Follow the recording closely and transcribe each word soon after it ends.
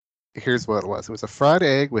Here's what it was. It was a fried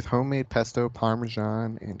egg with homemade pesto,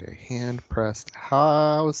 parmesan, and a hand-pressed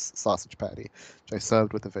house sausage patty, which I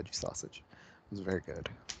subbed with a veggie sausage. It was very good.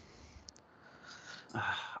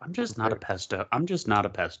 I'm just not a Very- pesto. I'm just not a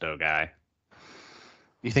pesto guy.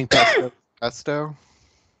 You think pesto? Pesto?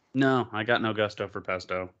 No, I got no gusto for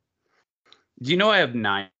pesto. Do you know I have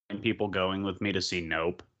 9 people going with me to see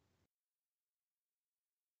Nope?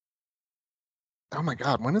 Oh my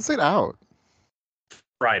God, when is it out?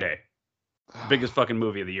 Friday. Biggest fucking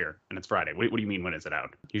movie of the year, and it's Friday. What do you mean when is it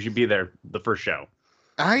out? You should be there the first show.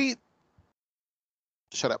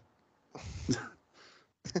 Shut up.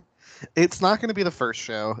 It's not going to be the first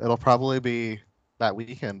show. It'll probably be that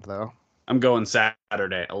weekend, though. I'm going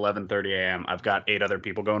Saturday, 11:30 a.m. I've got 8 other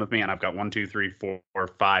people going with me, and I've got 1, 2, 3, 4,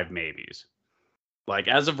 5 maybes. Like,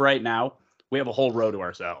 as of right now, we have a whole row to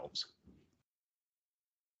ourselves.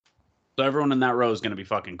 So everyone in that row is going to be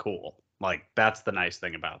fucking cool. Like, that's the nice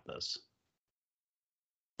thing about this.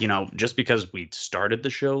 You know, just because we started the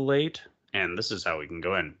show late, and this is how we can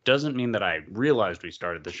go in, doesn't mean that I realized we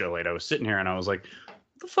started the show late. I was sitting here and I was like,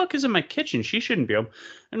 what the fuck is in my kitchen? She shouldn't be open.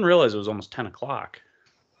 I didn't realize it was almost 10 o'clock.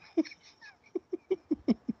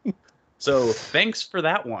 So thanks for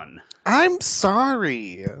that one. I'm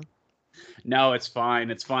sorry. No, it's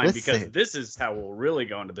fine. It's fine because this is how we'll really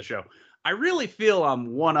go into the show. I really feel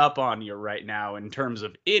I'm one up on you right now in terms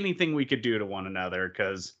of anything we could do to one another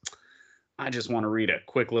because I just want to read a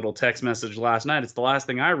quick little text message last night. It's the last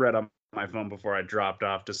thing I read on my phone before I dropped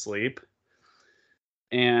off to sleep.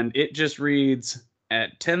 And it just reads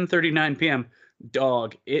at 10:39 p.m.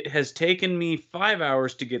 Dog, it has taken me 5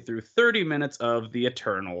 hours to get through 30 minutes of The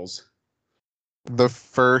Eternals. The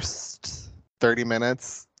first 30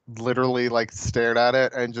 minutes, literally like stared at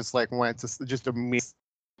it and just like went to just immediately.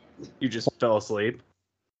 You just fell asleep?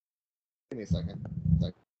 Give me a second.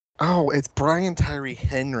 Oh, it's Brian Tyree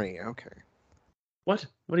Henry. Okay. What?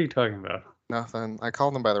 What are you talking about? Nothing. I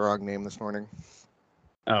called him by the wrong name this morning.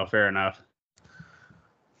 Oh, fair enough.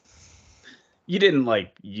 You didn't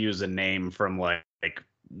like use a name from like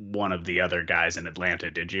one of the other guys in Atlanta,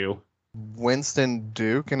 did you? Winston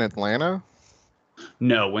Duke in Atlanta?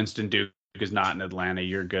 No, Winston Duke is not in Atlanta.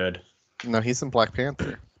 You're good. No, he's in Black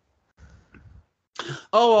Panther.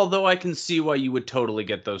 Oh, although I can see why you would totally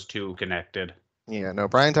get those two connected. Yeah, no,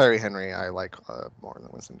 Brian Tyree Henry I like more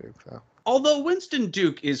than Winston Duke, though. Although Winston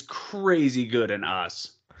Duke is crazy good in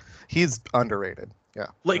Us. He's underrated. Yeah.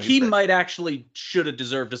 Like, he might actually should have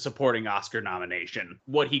deserved a supporting Oscar nomination,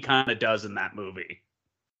 what he kind of does in that movie.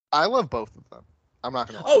 I love both of them. I'm not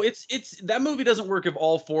gonna lie. Oh, it's that movie doesn't work if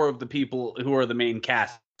all 4 of the people who are the main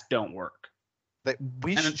cast don't work.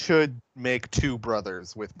 We should make 2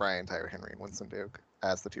 brothers with Brian Tyree Henry and Winston Duke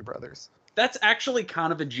as the 2 brothers. That's actually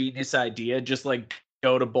kind of a genius idea. Just like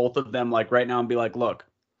go to both of them like right now and be like, look,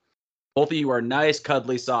 both of you are nice,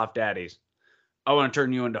 cuddly, soft daddies. I want to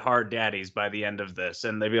turn you into hard daddies by the end of this.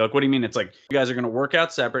 And they'd be like, what do you mean? It's like, you guys are going to work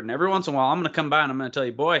out separate. And every once in a while, I'm going to come by and I'm going to tell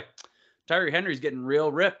you, boy, Tyree Henry's getting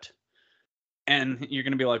real ripped. And you're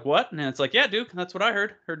going to be like, what? And it's like, yeah, Duke, that's what I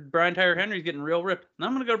heard. Heard Brian Tyree Henry's getting real ripped. And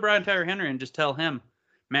I'm going to go to Brian Tyree Henry and just tell him,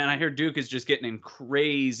 man, I hear Duke is just getting in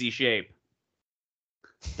crazy shape.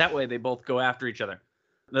 That way they both go after each other.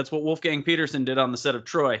 That's what Wolfgang Peterson did on the set of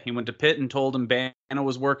Troy. He went to Pitt and told him Bannon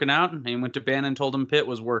was working out. And he went to Bannon and told him Pitt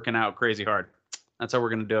was working out crazy hard. That's how we're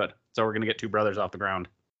going to do it. That's how we're going to get 2 brothers off the ground.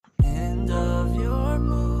 End of your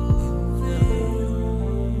movie.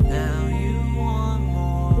 Now you want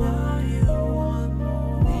more.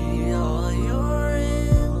 Need all your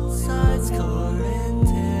insights,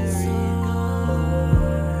 commentary.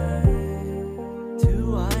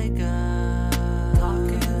 Do I got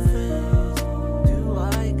talking films? Do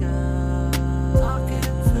I got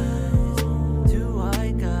talking films? Do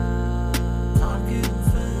I got talking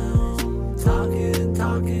films?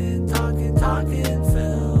 Talking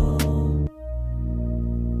film.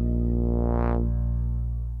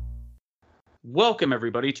 Welcome,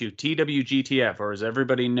 everybody, to TWGTF, or as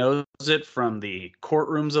everybody knows it from the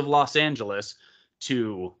courtrooms of Los Angeles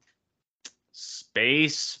to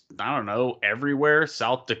space, I don't know, everywhere,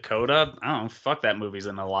 South Dakota. I don't know, fuck, that movie's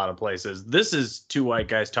in a lot of places. This is 2 White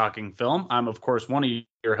Guys Talking Film. I'm, of course, one of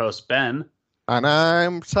your hosts, Ben. And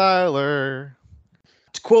I'm Tyler.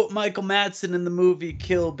 To quote Michael Madsen in the movie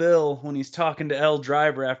Kill Bill, when he's talking to Elle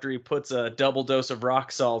Driver after he puts a double dose of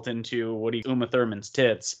rock salt into Uma Thurman's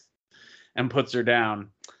tits and puts her down.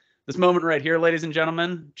 This moment right here, ladies and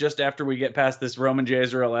gentlemen, just after we get past this Roman J.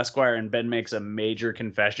 Israel Esquire and Ben makes a major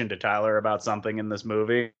confession to Tyler about something in this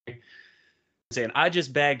movie, saying, I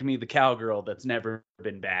just bagged me the cowgirl that's never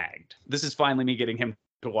been bagged. This is finally me getting him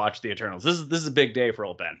to watch The Eternals. This is a big day for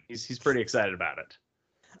old Ben. He's pretty excited about it.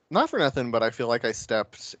 Not for nothing, but I feel like I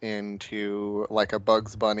stepped into like a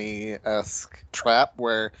Bugs Bunny-esque trap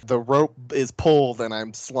where the rope is pulled and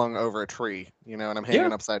I'm slung over a tree, and I'm hanging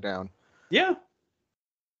Yeah. upside down. Yeah.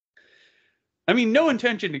 I mean, no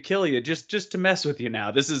intention to kill you, just to mess with you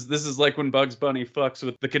now. This is like when Bugs Bunny fucks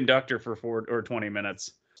with the conductor for 4 or 20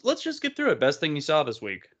 minutes. Let's just get through it. Best thing you saw this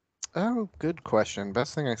week. Oh, good question.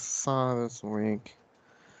 Best thing I saw this week.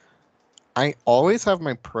 I always have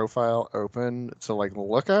my profile open to like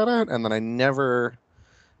look at it, and then I never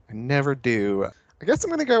do. I guess I'm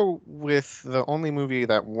gonna go with the only movie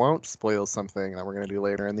that won't spoil something that we're gonna do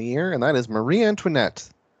later in the year, and that is Marie Antoinette.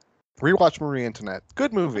 Rewatch Marie Antoinette.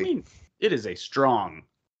 Good I movie. mean, it is a strong,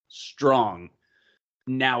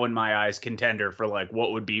 now in my eyes contender for like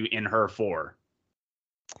what would be in her 4.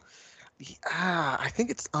 I think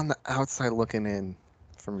it's on the outside looking in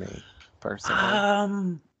for me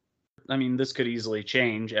personally. I mean, this could easily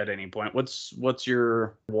change at any point. What's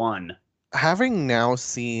your 1? Having now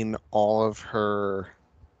seen all of her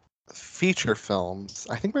feature films,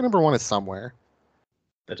 I think my number 1 is Somewhere.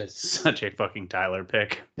 That is such a fucking Tyler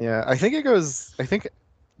pick. Yeah, I think it goes. I think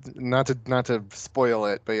not to spoil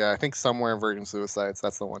it, but yeah, I think Somewhere, Virgin Suicides.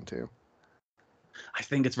 That's the one too. I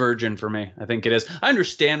think it's Virgin for me. I think it is. I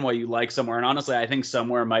understand why you like Somewhere, and honestly, I think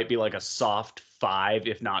Somewhere might be like a soft 5,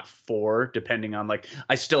 if not 4, depending on like.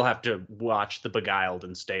 I still have to watch The Beguiled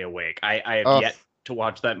and stay awake. I have yet to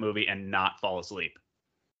watch that movie and not fall asleep.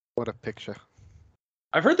 What a picture!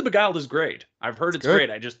 I've heard The Beguiled is great. I've heard it's good. great.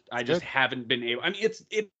 I just haven't been able. I mean,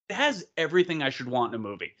 it has everything I should want in a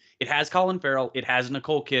movie. It has Colin Farrell. It has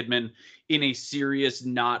Nicole Kidman in a serious,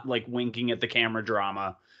 not like winking at the camera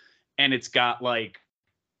drama, and it's got like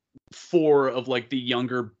 4 of like the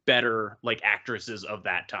younger, better like actresses of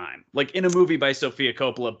that time. Like in a movie by Sofia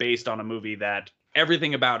Coppola, based on a movie that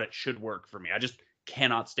everything about it should work for me. I just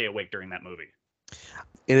cannot stay awake during that movie.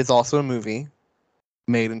 It is also a movie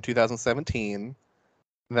made in 2017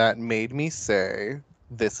 that made me say,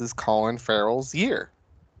 "This is Colin Farrell's year."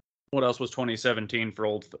 What else was 2017 for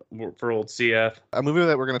old CF? A movie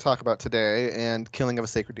that we're going to talk about today, and Killing of a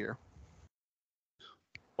Sacred Deer.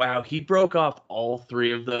 Wow, he broke off all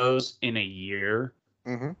 3 of those in a year.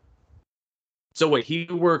 Mm-hmm. So wait, he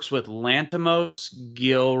works with Lanthimos,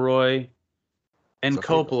 Gilroy, and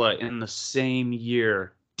Coppola in the same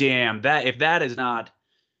year. Damn, that if that is not.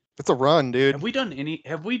 It's a run, dude. Have we done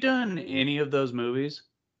any of those movies?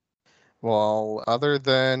 Well, other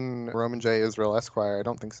than Roman J. Israel Esquire, I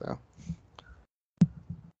don't think so.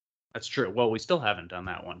 That's true. Well, we still haven't done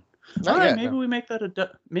that one. Not All right, yet, maybe no. we make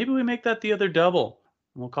that maybe we make that the other double.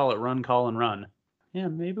 We'll call it Run, Call, and Run. Yeah,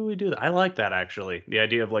 maybe we do that. I like that actually. The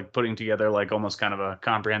idea of like putting together like almost kind of a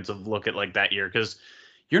comprehensive look at like that year, because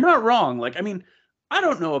you're not wrong. Like, I mean, I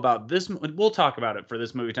don't know about this. We'll talk about it for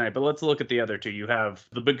this movie tonight, but let's look at the other 2. You have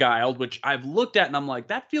The Beguiled, which I've looked at and I'm like,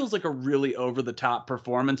 that feels like a really over the top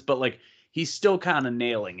performance, but like he's still kind of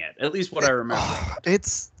nailing it. At least what I remember.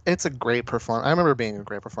 It's a great performance. I remember it being a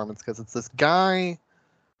great performance because it's this guy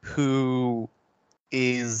who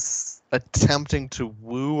is attempting to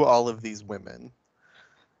woo all of these women,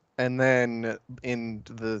 and then in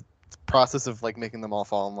the process of like making them all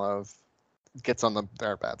fall in love, gets on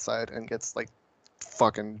their bad side and gets like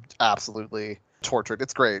fucking absolutely tortured.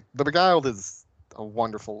 It's great. The Beguiled is a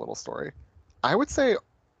wonderful little story. I would say you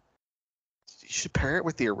should pair it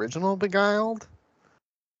with the original Beguiled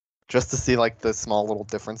just to see like the small little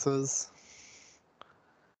differences.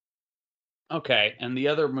 Okay, and the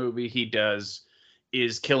other movie he does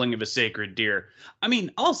is Killing of a Sacred Deer. I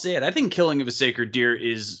mean, I'll say it. I think Killing of a Sacred Deer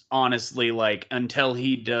is honestly like, until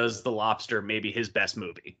he does The Lobster, maybe his best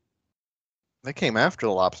movie. They came after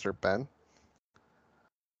The Lobster, Ben.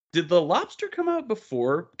 Did The Lobster come out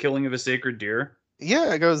before Killing of a Sacred Deer?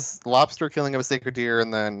 Yeah, it goes Lobster, Killing of a Sacred Deer,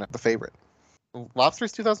 and then The Favorite.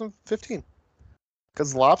 Lobster's 2015.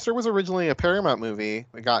 Because Lobster was originally a Paramount movie.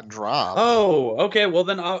 It got dropped. Oh, okay. Well,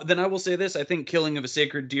 then I will say this. I think Killing of a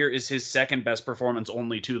Sacred Deer is his second best performance,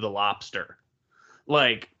 only to The Lobster.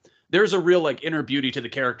 Like, there's a real like inner beauty to the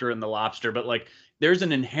character in The Lobster, but like there's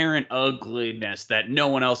an inherent ugliness that no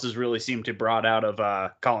one else has really seemed to brought out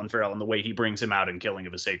of Colin Farrell and the way he brings him out in Killing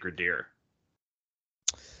of a Sacred Deer.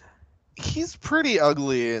 He's pretty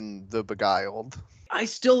ugly in The Beguiled. I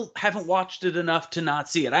still haven't watched it enough to not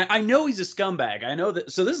see it. I know he's a scumbag. I know that.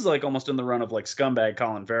 So this is like almost in the run of like scumbag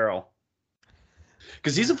Colin Farrell.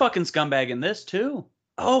 Because he's a fucking scumbag in this too.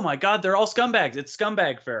 Oh my God, they're all scumbags. It's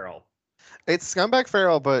scumbag Farrell. It's Scumbag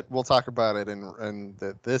Farrell, but we'll talk about it in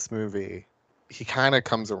this movie. He kind of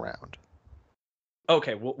comes around.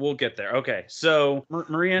 Okay, we'll get there. Okay, so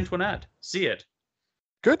Marie Antoinette, see it.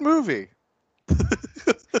 Good movie.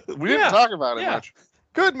 We didn't talk about it much.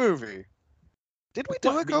 Good movie. Did we do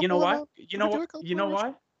Well, a Coppola? you know why? one? You Did know we do what? a You know Coppola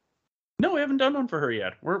why? No, we haven't done one for her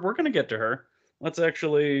yet. We're gonna get to her. Let's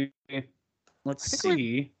actually let's I think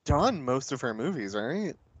we've- see. Done most of her movies,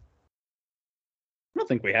 right? I don't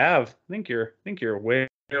think we have. I think you're way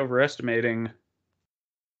overestimating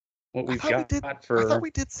what we've thought we got did. I for. thought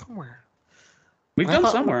we did somewhere. We've I done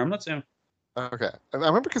thought somewhere. I'm not saying. Okay, I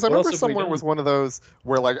remember because I What else remember have we somewhere was done? one of those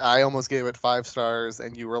where like I almost gave it 5 stars,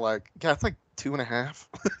 and you were like, "Yeah, it's like 2.5,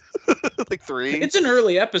 like 3." It's an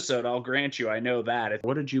early episode, I'll grant you. I know that.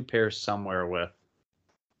 What did you pair somewhere with?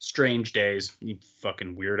 Strange Days, you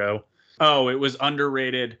fucking weirdo. Oh, it was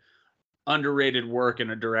underrated work in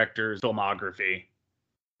a director's filmography.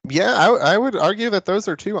 Yeah, I would argue that those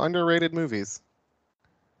are 2 underrated movies.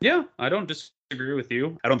 Yeah, I don't disagree with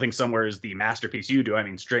you. I don't think Somewhere is the masterpiece you do. I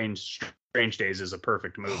mean, Strange Days is a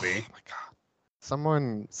perfect movie. Oh my god!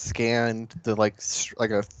 Someone scanned the like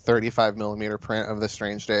a 35 millimeter print of the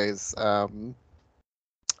Strange Days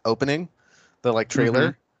opening, the like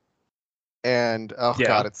trailer, and oh Yeah.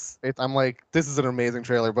 god, I'm like, this is an amazing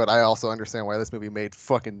trailer, but I also understand why this movie made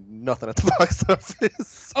fucking nothing at the box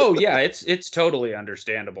office. Oh yeah, it's totally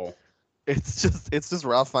understandable. It's just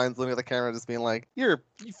Ralph Fiennes looking at the camera, just being like, you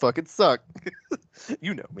fucking suck.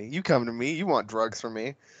 You know me. You come to me. You want drugs from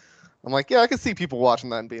me. I'm like, yeah, I can see people watching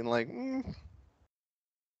that and being like,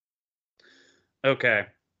 Okay,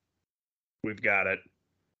 we've got it.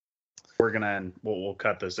 We're gonna end. We'll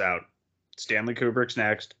cut this out. Stanley Kubrick's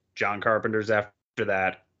next. John Carpenter's after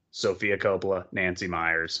that. Sophia Coppola, Nancy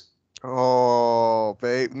Myers. oh,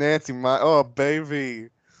 babe, oh, baby.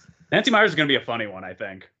 Nancy Myers is gonna be a funny one, I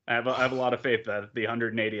think. I have a lot of faith that the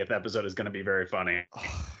 180th episode is gonna be very funny.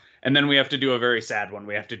 And then we have to do a very sad one.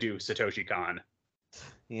 We have to do Satoshi Kon.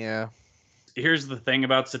 Yeah. Here's the thing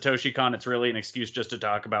about Satoshi Kon. It's really an excuse just to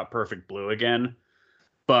talk about Perfect Blue again.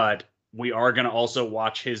 But we are going to also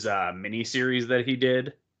watch his mini-series that he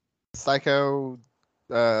did. Psycho.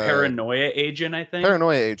 Paranoia Agent, I think.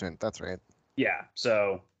 Paranoia Agent. That's right. Yeah.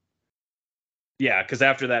 So, yeah, because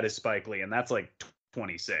after that is Spike Lee, and that's like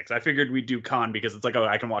 26. I figured we'd do Kon because it's like, oh,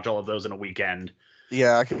 I can watch all of those in a weekend.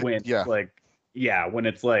 Yeah, I can. When, Yeah. when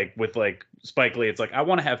it's like with like Spike Lee, it's like I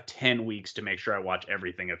want to have 10 weeks to make sure I watch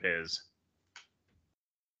everything of his.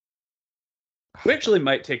 We actually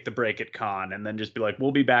might take the break at Con and then just be like,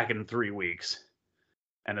 we'll be back in 3 weeks.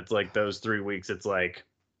 And it's like those 3 weeks, it's like,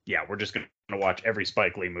 yeah, we're just going to watch every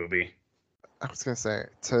Spike Lee movie. I was gonna say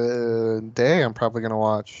today I'm probably gonna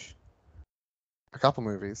watch a couple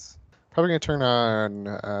movies. Probably gonna turn on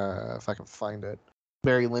if I can find it.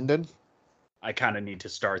 Barry Lyndon. I kind of need to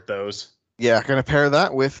start those. Yeah, gonna pair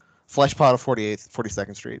that with Fleshpot of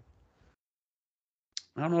 42nd Street.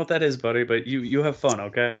 I don't know what that is, buddy, but you have fun,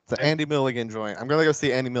 okay? The Andy Milligan joint. I'm gonna go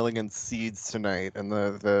see Andy Milligan's Seeds tonight, and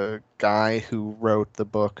the guy who wrote the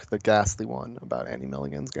book, the ghastly one about Andy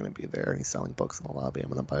Milligan's gonna be there, and he's selling books in the lobby. I'm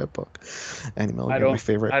gonna buy a book. Andy Milligan, my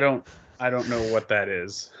favorite. I don't know what that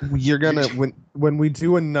is. You're gonna when we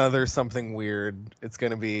do another something weird, it's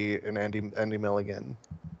gonna be an Andy Milligan.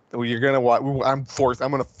 You're gonna watch. I'm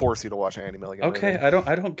gonna force you to watch Andy Milligan. Okay, movie.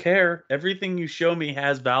 I don't care. Everything you show me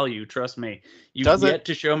has value. Trust me. You've Does it? yet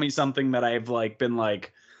to show me something that I've been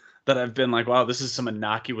like, wow, this is some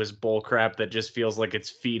innocuous bull crap that just feels like it's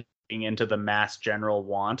feeding into the mass general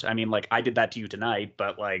want. I mean, like I did that to you tonight,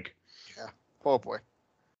 but like, Yeah. Oh boy.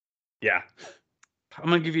 yeah. I'm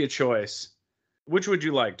gonna give you a choice. Which would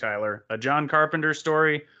you like, Tyler? A John Carpenter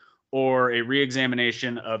story or a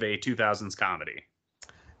re-examination of a 2000s comedy?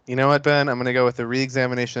 You know what, Ben? I'm gonna go with the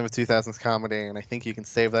re-examination of a 2000s comedy, and I think you can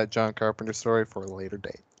save that John Carpenter story for a later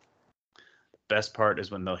date. Best part is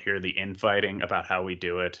when they'll hear the infighting about how we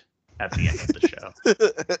do it at the end of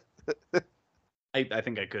the show. I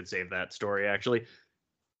think I could save that story, actually.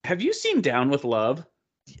 Have you seen Down with Love?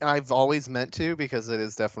 I've always meant to, because it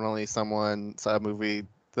is definitely a movie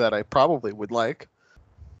that I probably would like.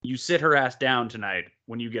 You sit her ass down tonight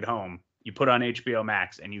when you get home. You put on HBO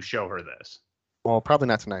Max and you show her this. Well, probably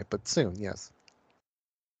not tonight, but soon, yes.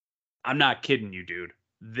 I'm not kidding you, dude.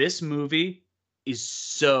 This movie is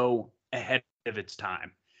so ahead of its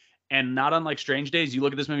time. And not unlike Strange Days, you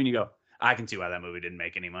look at this movie and you go, I can see why that movie didn't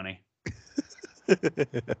make any money.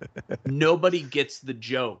 Nobody gets the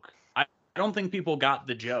joke. I don't think people got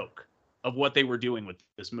the joke of what they were doing with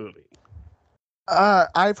this movie.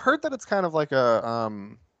 I've heard that it's kind of like a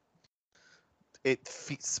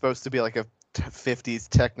supposed to be like a 50s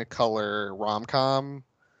Technicolor rom-com.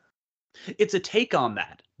 It's a take on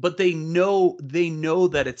that, but they know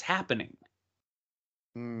that it's happening.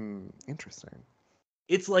 Interesting.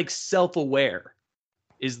 It's like self-aware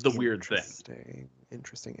is the weird thing.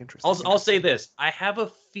 Interesting. I'll say this. I have a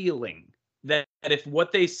feeling that if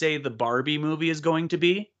what they say the Barbie movie is going to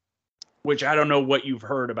be, which I don't know what you've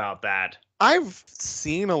heard about that. I've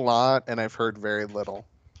seen a lot and I've heard very little.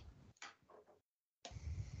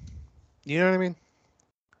 You know what I mean?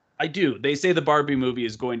 I do. They say the Barbie movie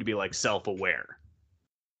is going to be like self-aware.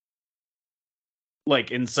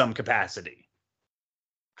 Like in some capacity.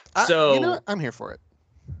 So you know what? I'm here for it.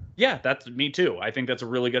 Yeah, that's me too. I think that's a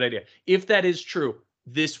really good idea. If that is true,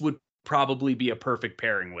 this would probably be a perfect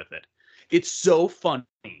pairing with it. It's so funny.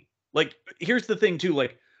 Like, here's the thing too.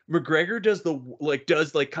 Like, McGregor does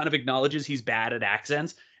kind of acknowledges he's bad at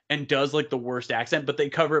accents and does like the worst accent, but they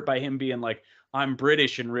cover it by him being like, "I'm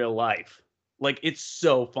British in real life." Like, it's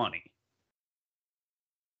so funny.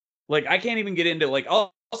 Like, I can't even get into like.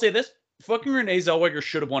 I'll say this: fucking Renee Zellweger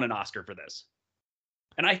should have won an Oscar for this.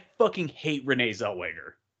 And I fucking hate Renee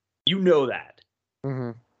Zellweger. You know that.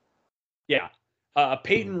 Mm-hmm. Yeah.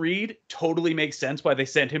 Peyton Reed totally makes sense why they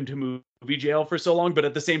sent him to movie jail for so long, but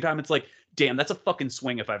at the same time, it's like, damn, that's a fucking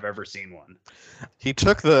swing if I've ever seen one. He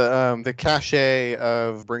took the cachet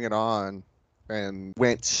of Bring It On and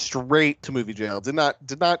went straight to movie jail. Did not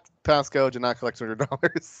pass go. Did not collect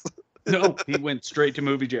 $200. No, he went straight to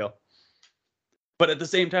movie jail. But at the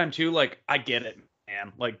same time, too, like, I get it,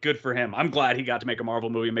 man. Like, good for him. I'm glad he got to make a Marvel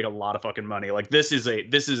movie and make a lot of fucking money. Like, this is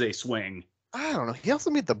a swing. I don't know. He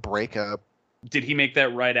also made The Breakup. Did he make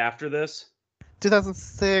that right after this?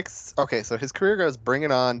 2006. Okay, so his career goes Bring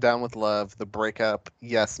It On, Down with Love, The Breakup,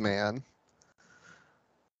 Yes Man.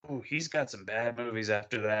 Oh, he's got some bad movies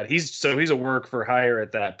after that. He's a work for hire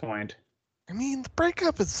at that point. I mean, The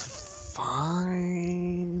Breakup is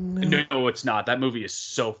fine. No, it's not. That movie is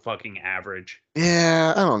so fucking average.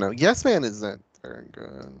 Yeah, I don't know. Yes Man isn't very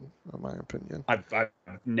good, in my opinion. I've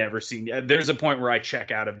never seen. There's a point where I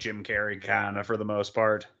check out of Jim Carrey, kind of, for the most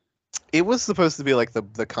part. It was supposed to be like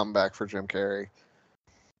the comeback for Jim Carrey.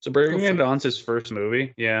 So Bring It On's his first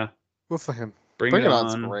movie. Yeah. Good for him. Bring It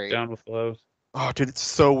On's On, great. Down with Love. Oh, dude, it's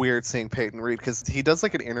so weird seeing Peyton Reed because he does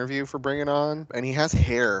like an interview for Bring It On, and he has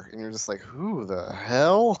hair, and you're just like, who the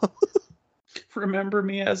hell? Remember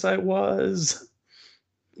me as I was,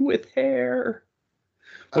 with hair.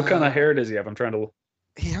 What kind of hair does he have? I'm trying to.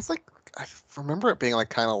 He has like, I remember it being like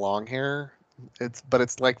kind of long hair. But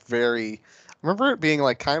it's like very. I remember it being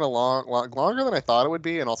like kind of longer than I thought it would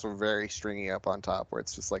be, and also very stringy up on top, where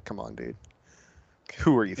it's just like, come on, dude,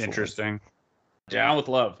 who are you? Interesting. Down with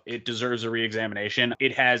Love. It deserves a re-examination.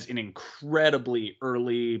 It has an incredibly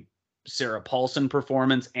early Sarah Paulson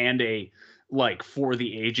performance and a like for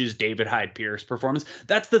the ages David Hyde Pierce performance.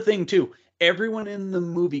 That's the thing too. Everyone in the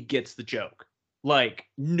movie gets the joke. Like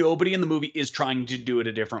nobody in the movie is trying to do it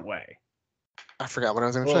a different way. I forgot what I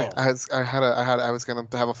was going to say. I was going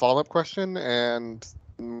to have a follow-up question, and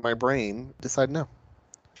my brain decided no.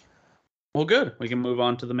 Well, good. We can move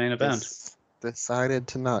on to the main event. Decided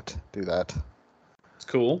to not do that. It's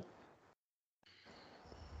cool.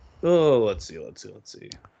 Oh, let's see.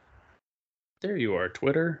 There you are,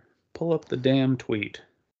 Twitter. Pull up the damn tweet.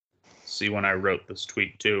 See when I wrote this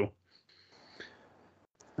tweet, too.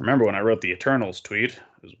 Remember when I wrote the Eternals tweet?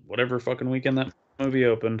 It was whatever fucking weekend that movie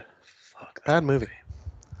opened. Fuck. Bad movie.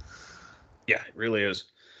 Yeah, it really is.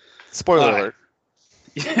 Spoiler alert.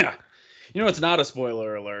 Yeah. You know, it's not a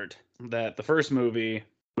spoiler alert that the first movie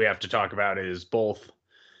we have to talk about is both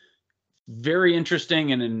very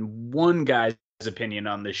interesting and, in one guy's opinion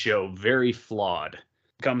on this show, very flawed.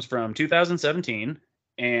 It comes from 2017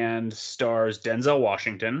 and stars Denzel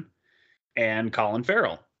Washington and Colin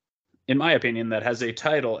Farrell. In my opinion, that has a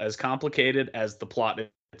title as complicated as the plot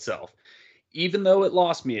itself. Even though it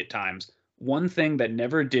lost me at times, one thing that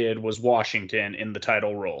never did was Washington in the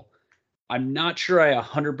title role. I'm not sure I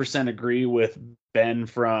 100% agree with Ben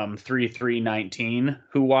from 3319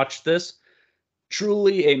 who watched this.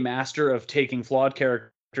 Truly a master of taking flawed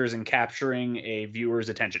characters and capturing a viewer's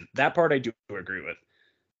attention. That part I do agree with.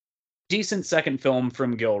 Decent second film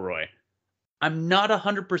from Gilroy. I'm not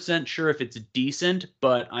 100% sure if it's decent,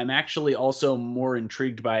 but I'm actually also more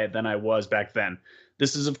intrigued by it than I was back then.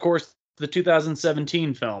 This is, of course, the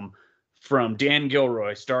 2017 film from Dan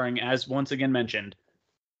Gilroy, starring, as once again mentioned,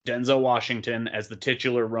 Denzel Washington as the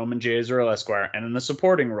titular Roman J. Israel Esquire, and in the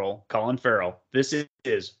supporting role, Colin Farrell. This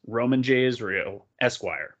is Roman J. Israel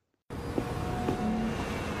Esquire.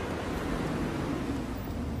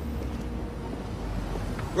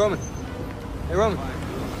 Roman. Hey, Roman.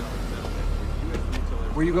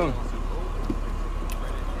 Where you going?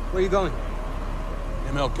 Where you going?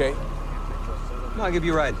 MLK. Come on, I'll give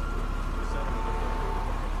you a ride.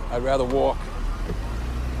 I'd rather walk.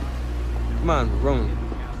 Come on, Roman.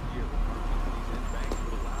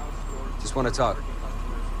 Just want to talk.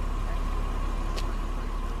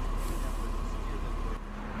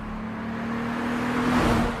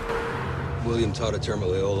 William taught at Terminal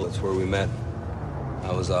Loyola. That's where we met.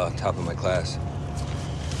 I was top of my class.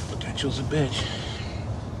 Potential's a bitch.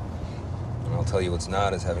 And I'll tell you what's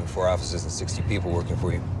not is having 4 offices and 60 people working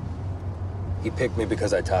for you. He picked me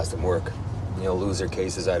because I tossed him work. You know, loser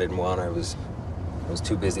cases I didn't want. I was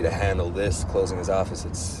too busy to handle this, closing his office.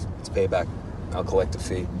 It's payback. I'll collect a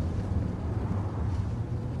fee.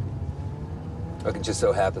 Look, it just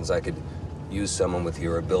so happens I could use someone with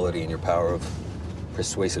your ability and your power of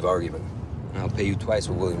persuasive argument. And I'll pay you twice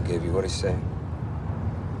what William gave you. What do you say?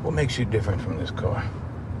 What makes you different from this car?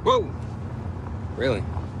 Whoa! Really?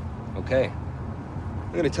 Okay.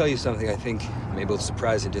 I'm gonna tell you something I think may both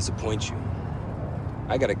surprise and disappoint you.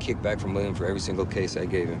 I got a kickback from William for every single case I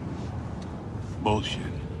gave him. Bullshit.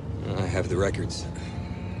 I have the records.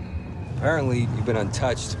 Apparently, you've been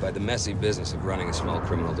untouched by the messy business of running a small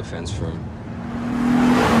criminal defense firm.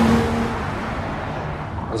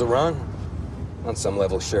 Was it wrong? On some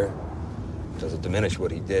level, sure. Does it diminish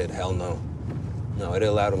what he did? Hell no. No, it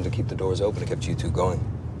allowed him to keep the doors open. It kept you two going.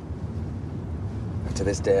 And to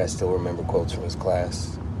this day, I still remember quotes from his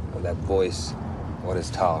class. Of that voice, what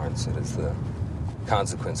is tolerance? It is the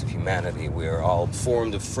consequence of humanity. We are all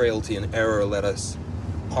formed of frailty and error. Let us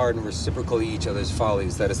pardon reciprocally each other's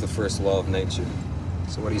follies. That is the first law of nature.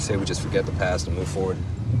 So what do you say we just forget the past and move forward?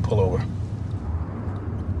 Pull over.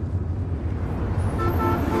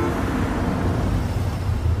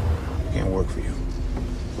 Can't work for you.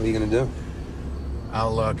 What are you gonna do?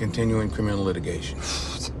 I'll continue in criminal litigation.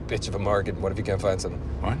 It's a bitch of a market. What if you can't find something?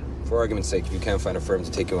 What? For argument's sake, if you can't find a firm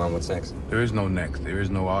to take you on, what's next? There is no next. There is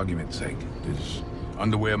no argument's sake. There's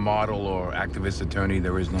underwear model or activist attorney.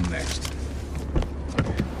 There is no next.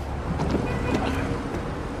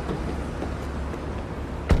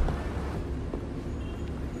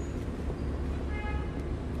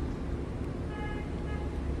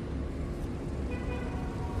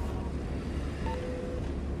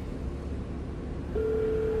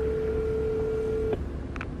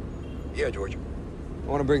 Yeah, George. I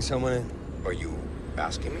want to bring someone in. Are you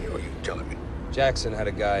asking me or are you telling me? Jackson had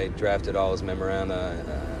a guy drafted all his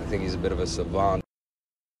memoranda. I think he's a bit of a savant.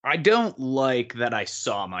 I don't like that I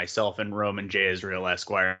saw myself in Roman J. Israel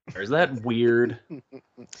Esquire. Is that weird?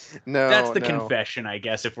 No, That's the no. confession, I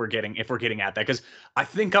guess, if we're getting at that, because I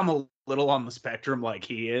think I'm a little on the spectrum like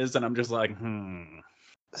he is, and I'm just like,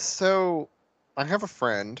 So, I have a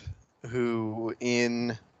friend who,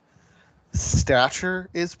 in stature,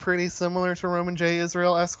 is pretty similar to Roman J.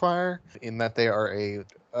 Israel Esquire, in that they are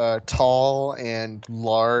a tall and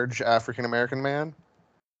large African American man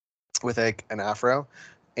with an afro.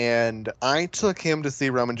 And I took him to see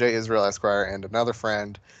Roman J. Israel Esquire and another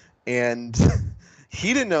friend, and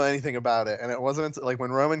he didn't know anything about it. And it wasn't until, like,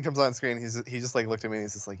 when Roman comes on screen, he just like looked at me and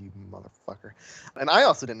he's just like, "You motherfucker," and I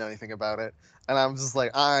also didn't know anything about it. And I'm just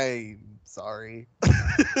like, I'm sorry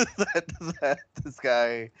that this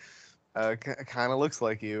guy kind of looks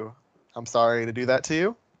like you. I'm sorry to do that to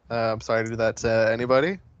you. I'm sorry to do that to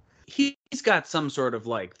anybody. he's got some sort of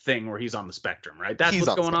like thing where he's on the spectrum, right? That's He's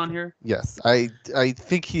what's on the going on spectrum. here. Yes, I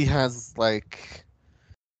think he has like.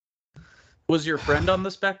 Was your friend on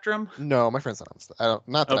the spectrum? No, my friend's not.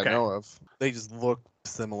 Not that Okay. I know of. They just look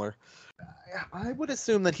similar. I would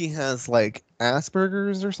assume that he has like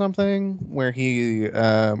Asperger's or something, where he,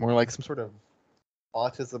 or like some sort of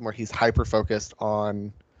autism, where he's hyper focused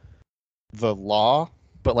on the law,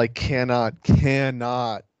 but like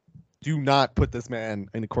do not put this man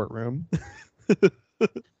in a courtroom. I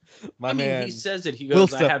mean, man. he says it. He will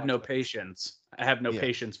goes, "I step have on no it." patience. I have no Yeah.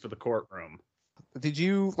 patience for the courtroom." Did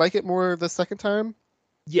you like it more the second time?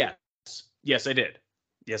 Yes, I did.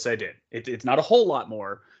 Yes, I did. It's not a whole lot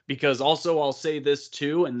more, because also I'll say this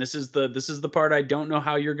too, and this is the part I don't know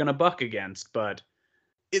how you're gonna buck against, but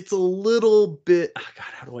it's a little bit. God,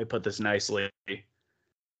 how do I put this nicely?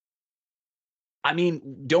 I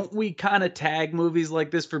mean, don't we kind of tag movies like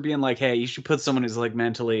this for being like, hey, you should put someone who's like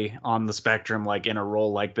mentally on the spectrum, like in a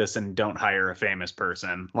role like this, and don't hire a famous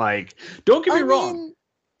person. Like, don't get me wrong. mean,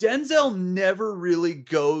 Denzel never really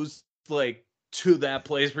goes like to that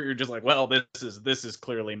place where you're just like, well, this is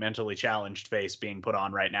clearly mentally challenged face being put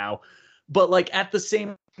on right now. But like at the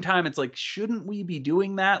same time, it's like, shouldn't we be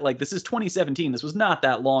doing that? Like, this is 2017. This was not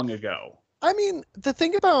that long ago. I mean, the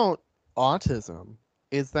thing about autism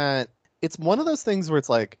is that it's one of those things where it's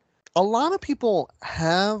like a lot of people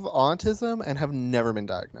have autism and have never been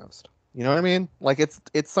diagnosed. You know what I mean? Like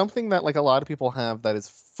it's something that like a lot of people have that is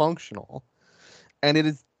functional, and it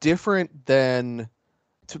is different than,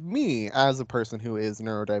 to me as a person who is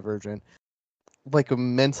neurodivergent, like a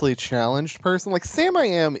mentally challenged person. Like Sam I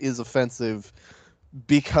Am is offensive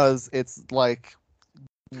because it's like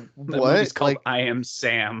The movie's called Like I Am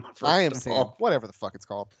Sam. I Am First of Sam, all. whatever the fuck it's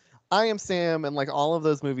called. I Am Sam, and like all of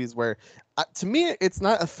those movies where, to me, it's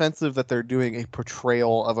not offensive that they're doing a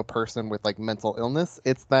portrayal of a person with like mental illness.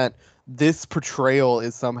 It's that this portrayal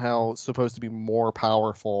is somehow supposed to be more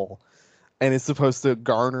powerful and is supposed to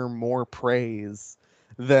garner more praise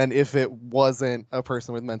than if it wasn't a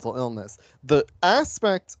person with mental illness. The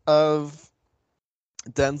aspect of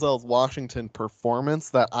Denzel's Washington performance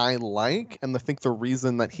that I like, and I think the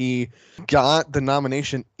reason that he got the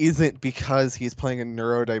nomination isn't because he's playing a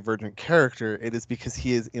neurodivergent character. It is because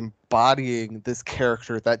he is embodying this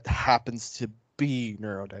character that happens to be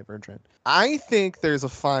neurodivergent. I think there's a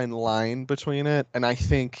fine line between it, and I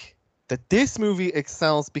think that this movie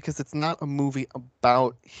excels because it's not a movie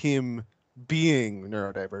about him being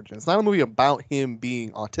neurodivergent. It's not a movie about him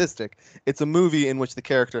being autistic. It's a movie in which the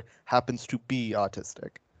character happens to be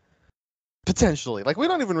autistic. Potentially. Like, we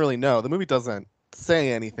don't even really know. The movie doesn't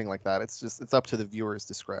say anything like that. It's up to the viewer's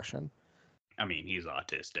discretion. I mean, he's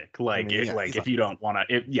autistic. Like, I mean, yeah, he's if you don't want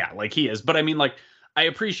to, yeah, like he is. But I mean, like, I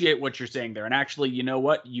appreciate what you're saying there. And actually, you know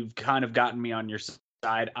what? You've kind of gotten me on your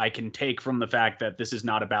side. I can take from the fact that this is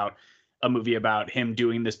not about a movie about him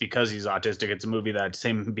doing this because he's autistic. It's a movie that's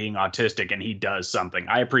him being autistic and he does something.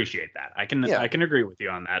 I appreciate that. I can agree with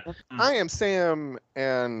you on that. I Am Sam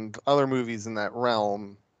and other movies in that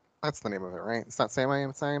realm. That's the name of it, right? It's not Sam I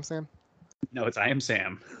Am, it's I Am Sam? No, it's I Am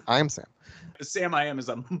Sam. I Am Sam. Sam I Am is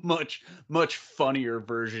a much, much funnier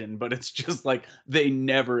version, but it's just like they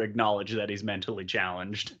never acknowledge that he's mentally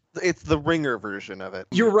challenged. It's the Ringer version of it.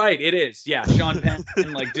 You're right, it is. Yeah, Sean Penn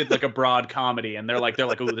like did like a broad comedy, and they're like,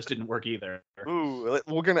 oh, this didn't work either. Ooh,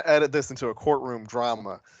 we're gonna edit this into a courtroom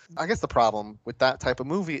drama. I guess the problem with that type of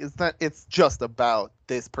movie is that it's just about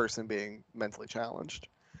this person being mentally challenged.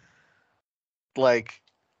 Like,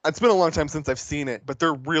 it's been a long time since I've seen it, but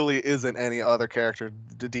there really isn't any other character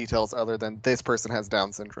details other than this person has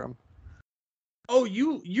Down syndrome. Oh,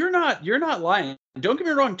 you're not lying. Don't get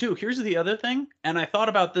me wrong too. Here's the other thing, and I thought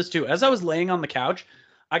about this too. As I was laying on the couch,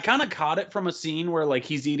 I kind of caught it from a scene where like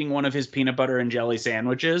he's eating one of his peanut butter and jelly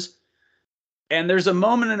sandwiches. And there's a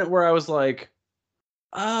moment in it where I was like,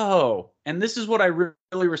 oh, and this is what I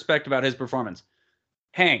really respect about his performance.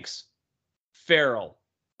 Hanks, Farrell,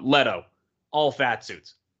 Leto, all fat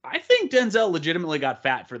suits. I think Denzel legitimately got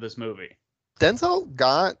fat for this movie. Denzel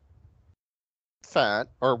got fat,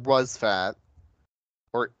 or was fat,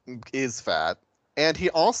 or is fat, and he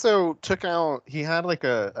also took out, he had like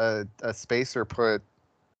a spacer put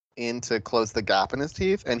in to close the gap in his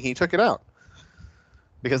teeth, and he took it out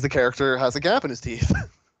because the character has a gap in his teeth.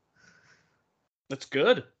 That's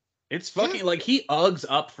good. It's fucking like he uggs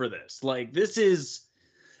up for this. Like this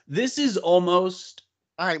is almost.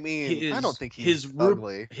 I mean, I don't think he's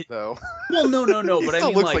ugly, though. Well, no, he but I still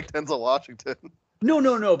mean, looks like Denzel Washington.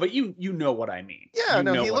 No, but you know what I mean. Yeah, you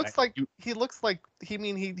no, know he looks like you,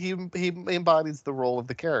 he embodies the role of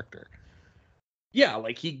the character. Yeah,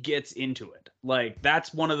 like he gets into it. Like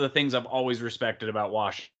that's one of the things I've always respected about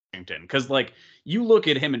Washington, because like you look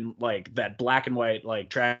at him in like that black and white like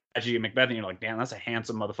Tragedy of Macbeth, and you're like, damn, that's a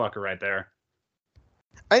handsome motherfucker right there.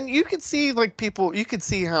 And you can see like people, you can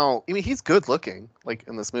see how, I mean, he's good looking like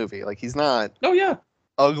in this movie. Like he's not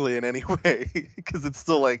ugly in any way, because it's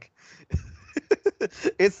still like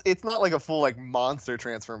it's not like a full like monster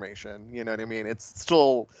transformation, you know what I mean? It's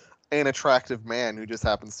still an attractive man who just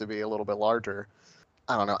happens to be a little bit larger.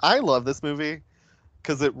 I don't know. I love this movie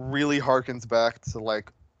because it really harkens back to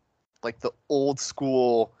like the old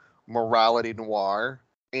school morality noir.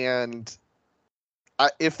 And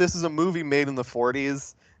if this is a movie made in the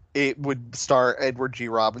 40s, it would star Edward G.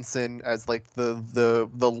 Robinson as like the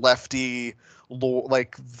lefty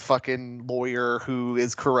like fucking lawyer who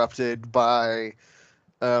is corrupted by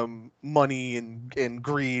money and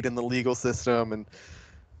greed in the legal system, and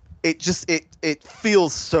it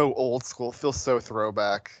feels so old school, feels so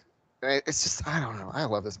throwback. It's just, I don't know. I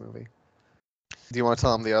love this movie. Do you want to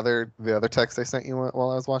tell them the other text I sent you while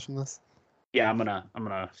I was watching this? Yeah, I'm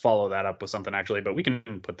gonna follow that up with something actually, but we can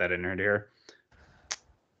put that in here.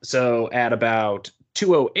 So at about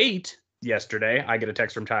 2:08 yesterday, I get a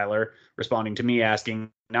text from Tyler responding to me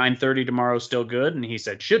asking, 9:30 tomorrow still good? And he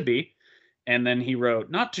said, should be. And then he wrote,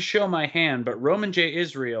 not to show my hand, but Roman J.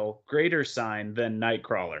 Israel, greater sign than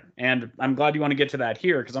Nightcrawler. And I'm glad you want to get to that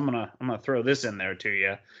here, because I'm gonna throw this in there to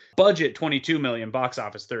you. Budget 22 million, box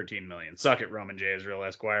office 13 million. Suck it, Roman J. Israel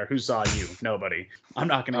Esquire. Who saw you? Nobody. I'm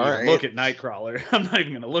not gonna look at Nightcrawler. I'm not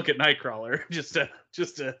even gonna look at Nightcrawler just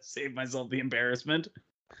to save myself the embarrassment.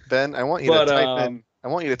 Ben, I want you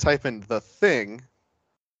to type in The Thing.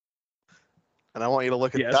 And I want you to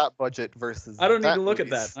look at Yes. that budget versus I don't need that to look at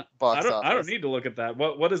movie's that. box I don't office. need to look at that.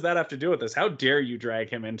 What does that have to do with this? How dare you drag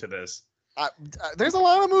him into this? There's a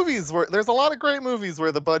lot of movies where there's a lot of great movies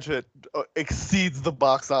where the budget exceeds the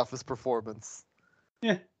box office performance.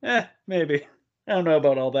 Yeah, maybe. I don't know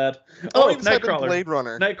about all that. Oh, Oh, even type in Nightcrawler. Blade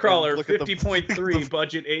Runner. Nightcrawler, and look at the- 50.3,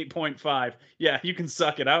 budget 8.5. Yeah, you can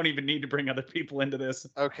suck it. I don't even need to bring other people into this.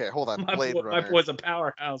 Okay, hold on. My Blade Runner. boy's a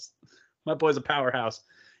powerhouse. My boy's a powerhouse.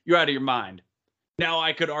 You're out of your mind. Now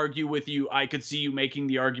I could argue with you. I could see you making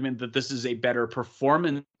the argument that this is a better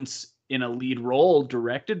performance in a lead role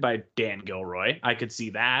directed by Dan Gilroy. I could see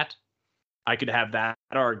that. I could have that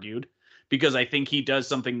argued because I think he does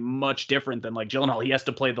something much different than like Gyllenhaal. He has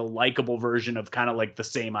to play the likable version of kind of like the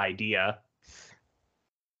same idea.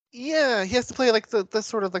 Yeah, he has to play like the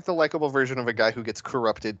sort of like the likable version of a guy who gets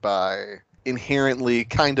corrupted by inherently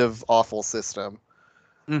kind of awful system.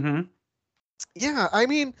 Mm-hmm. Yeah, I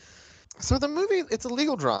mean, so the movie, it's a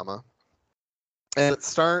legal drama. And it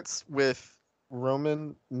starts with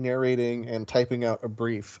Roman narrating and typing out a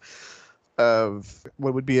brief of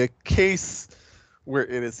what would be a case where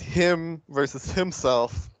it is him versus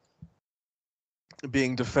himself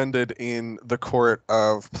being defended in the court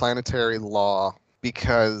of planetary law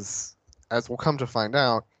because, as we'll come to find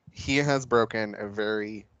out, he has broken a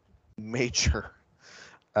very major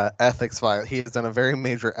ethics violation. He has done a very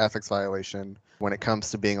major ethics violation when it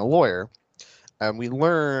comes to being a lawyer. And we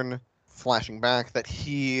learn, flashing back, that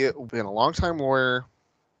he been a longtime lawyer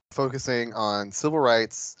focusing on civil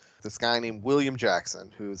rights. This guy named William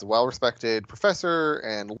Jackson, who's a well-respected professor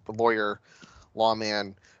and lawyer,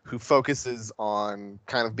 lawman, who focuses on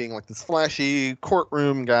kind of being like this flashy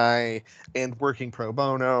courtroom guy and working pro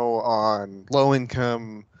bono on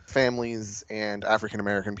low-income families and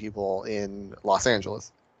African-American people in Los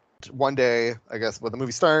Angeles. One day, I guess when the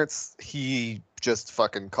movie starts, he just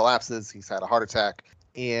fucking collapses. He's had a heart attack.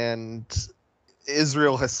 And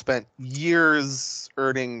Israel has spent years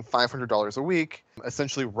earning $500 a week,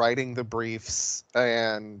 essentially writing the briefs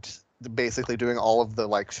and basically doing all of the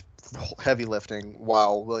like heavy lifting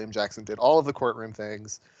while William Jackson did all of the courtroom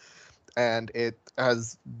things. And it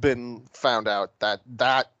has been found out that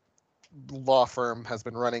that law firm has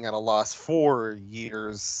been running at a loss for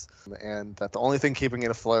years, and that the only thing keeping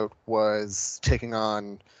it afloat was taking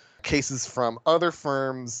on cases from other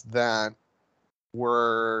firms that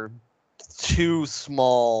were too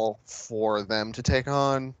small for them to take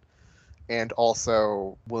on, and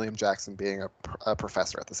also William Jackson being a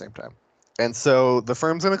professor at the same time. And so the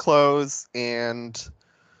firm's going to close, and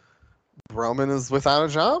Roman is without a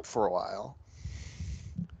job for a while.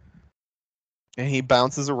 And he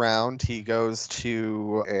bounces around. He goes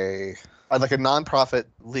to a nonprofit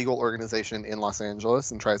legal organization in Los Angeles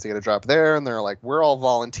and tries to get a job there. And they're like, we're all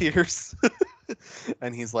volunteers.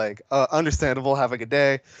 And he's like, understandable. Have a good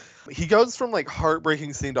day. He goes from like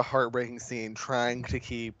heartbreaking scene to heartbreaking scene, trying to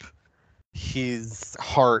keep his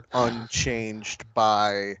heart unchanged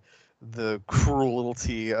by the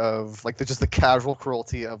cruelty of like the casual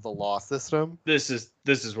cruelty of the law system. This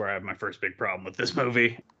is where I have my first big problem with this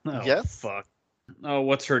movie. Oh, Yes? Fuck. Oh,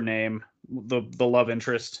 what's her name? The love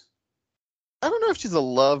interest. I don't know if she's a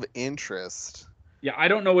love interest. Yeah, I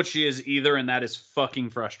don't know what she is either, and that is fucking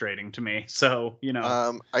frustrating to me. So, you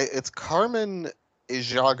know, It's Carmen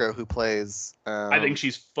Ejago who plays. I think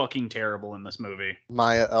she's fucking terrible in this movie.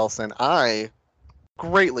 Maya Elson. I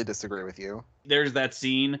greatly disagree with you. There's that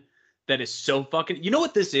scene that is so fucking. You know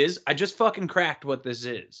what this is? I just fucking cracked what this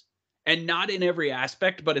is, and not in every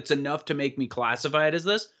aspect, but it's enough to make me classify it as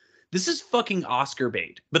this. This is fucking Oscar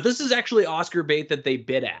bait, but this is actually Oscar bait that they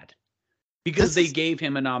bid at because they gave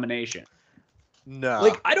him a nomination. No.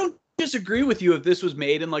 Like, I don't disagree with you if this was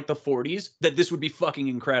made in like the 40s, that this would be fucking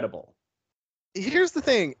incredible. Here's the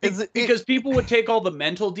thing. Because people would take all the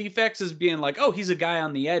mental defects as being like, oh, he's a guy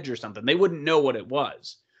on the edge or something. They wouldn't know what it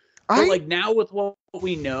was. But like now with what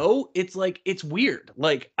we know, it's like, it's weird.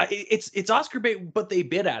 Like it's Oscar bait, but they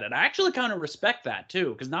bid at it. I actually kind of respect that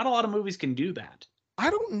too, because not a lot of movies can do that. I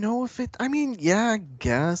don't know if it. I mean, yeah, I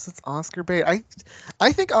guess it's Oscar bait.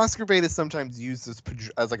 I think Oscar bait is sometimes used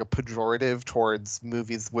as like a pejorative towards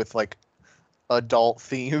movies with like adult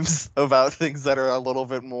themes about things that are a little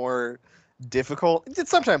bit more difficult.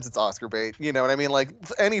 Sometimes it's Oscar bait. You know what I mean? Like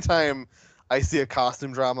anytime I see a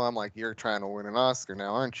costume drama, I'm like, you're trying to win an Oscar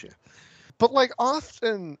now, aren't you? But like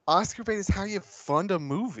often Oscar bait is how you fund a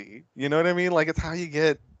movie. You know what I mean? Like it's how you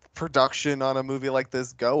get production on a movie like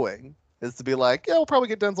this going. Is to be like, yeah, we'll probably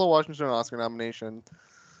get Denzel Washington an Oscar nomination.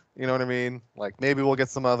 You know what I mean? Like, maybe we'll get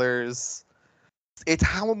some others. It's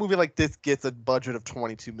how a movie like this gets a budget of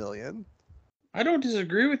 $22 million. I don't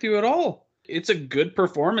disagree with you at all. It's a good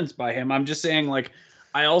performance by him. I'm just saying, like,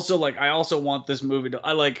 I also want this movie to,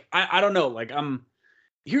 I don't know, like, I'm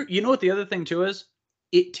here. You know what the other thing too is?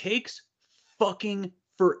 It takes fucking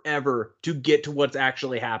forever to get to what's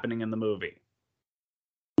actually happening in the movie.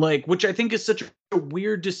 Like, which I think is such a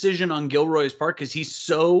weird decision on Gilroy's part, because he's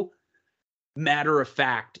so matter of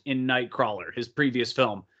fact in Nightcrawler, his previous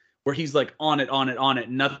film, where he's like on it,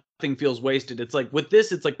 nothing feels wasted. It's like with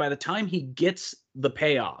this, it's like by the time he gets the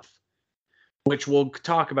payoff, which we'll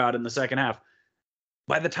talk about in the second half,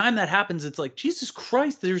 by the time that happens, it's like, Jesus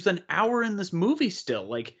Christ, there's an hour in this movie still.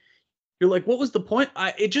 Like, you're like, what was the point?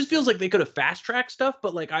 It just feels like they could have fast-tracked stuff,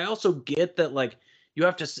 but like, I also get that, like, you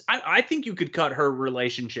have to, I think you could cut her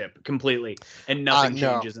relationship completely and nothing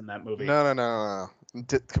changes in that movie. No.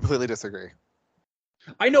 Completely disagree.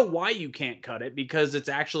 I know why you can't cut it, because it's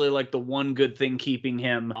actually like the one good thing keeping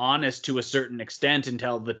him honest to a certain extent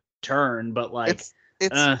until the turn, but like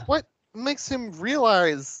it's what makes him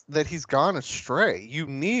realize that he's gone astray. You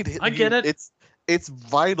need I get it. It's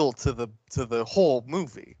vital to the whole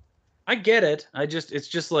movie. I get it. It's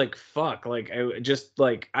just like, fuck, like, I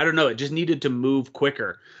don't know. It just needed to move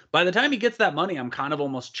quicker. By the time he gets that money, I'm kind of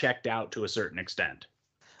almost checked out to a certain extent.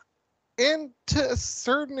 And to a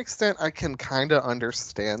certain extent, I can kind of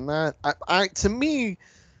understand that. To me,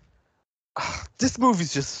 this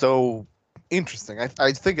movie's just so interesting.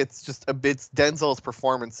 I think it's just Denzel's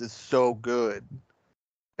performance is so good,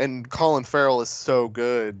 and Colin Farrell is so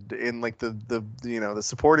good in like the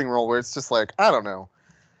supporting role, where it's just like, I don't know,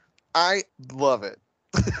 I love it.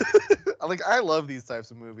 Like, I love these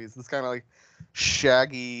types of movies. This kind of like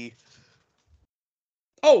shaggy.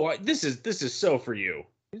 Oh, this is so for you.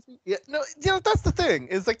 Yeah, no, that's the thing.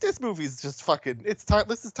 Is like, this movie's just fucking.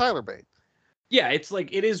 This is Tyler Bate. Yeah, it's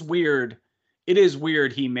like, it is weird. It is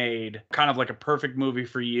weird. He made kind of like a perfect movie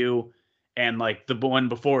for you, and like the one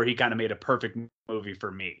before, he kind of made a perfect movie for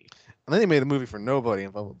me. And then he made a movie for nobody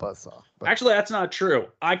in Velvet Buzzsaw. But actually, that's not true.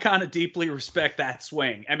 I kind of deeply respect that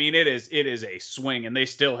swing. I mean, it is a swing, and they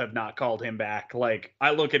still have not called him back. Like,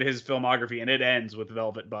 I look at his filmography, and it ends with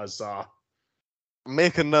Velvet Buzzsaw.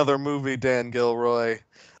 Make another movie, Dan Gilroy.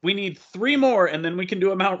 We need 3 more, and then we can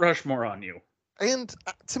do a Mount Rushmore on you. And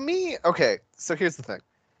to me, okay, so here's the thing.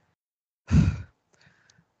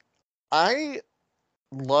 I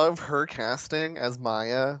love her casting as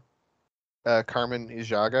Maya, Carmen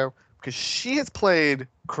Ejago, because she has played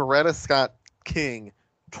Coretta Scott King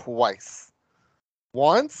twice.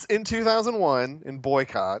 Once in 2001 in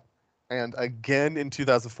Boycott, and again in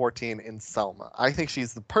 2014 in Selma. I think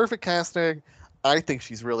she's the perfect casting. I think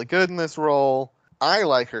she's really good in this role. I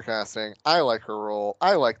like her casting. I like her role.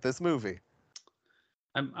 I like this movie.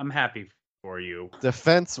 I'm happy for you.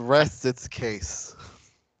 Defense rests its case.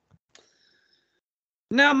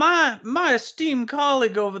 Now, my esteemed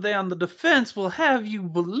colleague over there on the defense will have you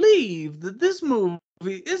believe that this movie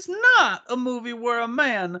is not a movie where a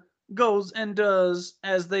man goes and does,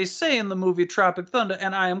 as they say in the movie Tropic Thunder,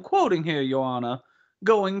 and I am quoting here, Your Honor,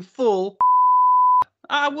 going full.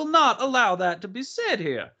 I will not allow that to be said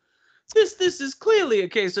here. This is clearly a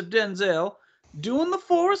case of Denzel doing the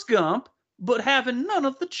Forrest Gump, but having none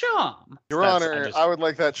of the charm. Your Honor, I would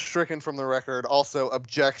like that stricken from the record. Also,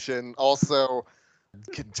 objection. Also,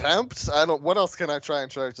 contempt. What else can I try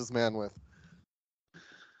and charge this man with?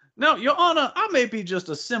 Now, Your Honor, I may be just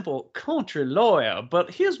a simple country lawyer,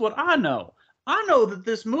 but here's what I know. I know that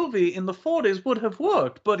this movie in the 40s would have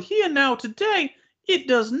worked, but here now today, it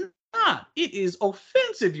does not. It is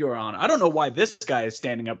offensive, Your Honor. I don't know why this guy is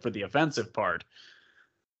standing up for the offensive part.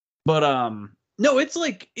 But, no, it's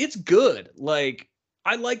like, it's good. Like,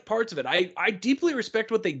 I like parts of it. I deeply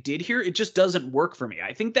respect what they did here. It just doesn't work for me.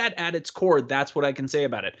 I think that at its core, that's what I can say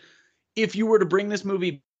about it. If you were to bring this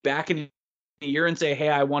movie back in a year and say, hey,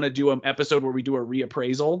 I want to do an episode where we do a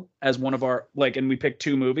reappraisal as one of our, like, and we pick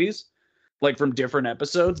 2 movies, like from different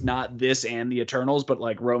episodes, not this and the Eternals, but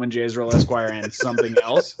like Roman J. Israel Esquire and something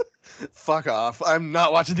else. Fuck off. I'm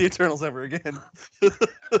not watching the Eternals ever again.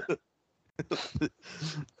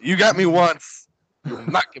 You got me once. You'll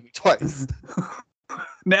not get me twice.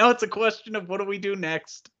 Now it's a question of what do we do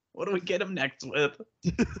next? What do we get him next with?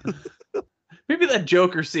 Maybe that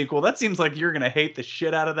Joker sequel. That seems like you're going to hate the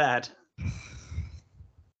shit out of that.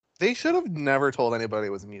 They should have never told anybody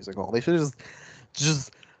it was a musical. They should have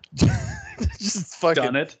just fucking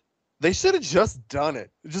done it. They should have just done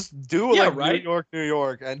it. Just do it like right? New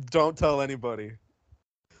York, and don't tell anybody.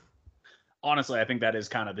 Honestly, I think that is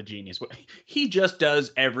kind of the genius. He just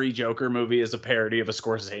does every Joker movie as a parody of a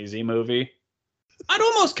Scorsese movie. I'd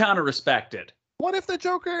almost kind of respect it. What if the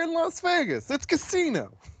Joker in Las Vegas? It's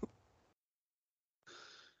Casino.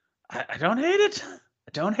 I don't hate it.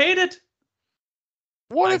 I don't hate it.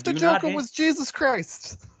 What I if the do not Joker hate- was Jesus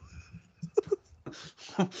Christ?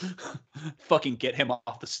 Fucking get him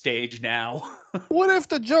off the stage now. What if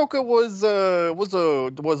the Joker was a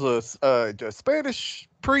Spanish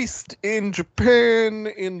priest in Japan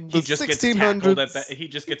in the He just gets tackled at 1600s? that. He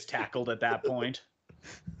just gets tackled at that point.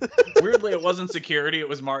 Weirdly, it wasn't security; it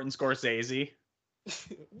was Martin Scorsese.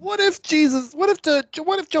 What if Jesus? What if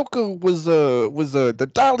Joker was the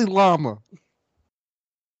Dalai Lama?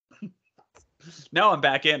 Now I'm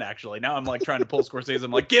back in. Actually, now I'm like trying to pull Scorsese.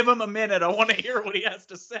 I'm like, give him a minute. I want to hear what he has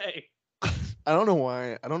to say. I don't know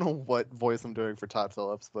why. I don't know what voice I'm doing for Todd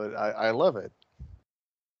Phillips, but I love it.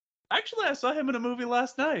 Actually, I saw him in a movie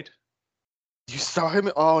last night. You saw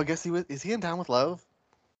him? Oh, I guess he was. Is he in Down with Love?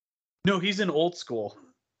 No, he's in Old School.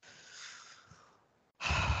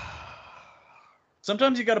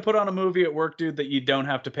 Sometimes you got to put on a movie at work, dude, that you don't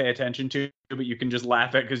have to pay attention to, but you can just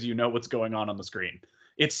laugh at because you know what's going on the screen.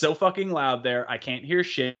 It's so fucking loud there. I can't hear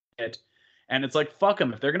shit. And it's like, fuck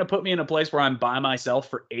them. If they're going to put me in a place where I'm by myself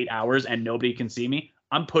for 8 hours and nobody can see me,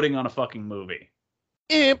 I'm putting on a fucking movie.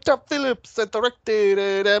 Todd Phillips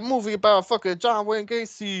directed a movie about fucking John Wayne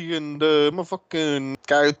Gacy and motherfucking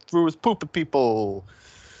guy who threw his poop at people.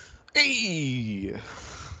 Hey!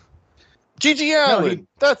 G.G. Allen.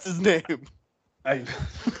 That's his name. I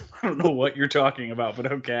don't know what you're talking about,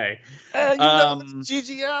 but okay. You know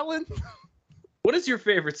G.G. Allen? What is your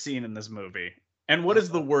favorite scene in this movie? And what is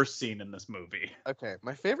the worst scene in this movie? Okay,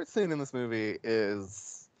 my favorite scene in this movie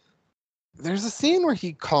is there's a scene where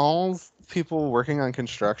he calls people working on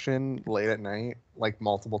construction late at night, like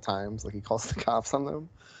multiple times. Like he calls the cops on them.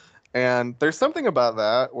 And there's something about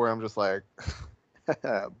that where I'm just like,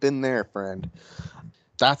 been there, friend.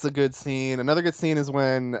 That's a good scene. Another good scene is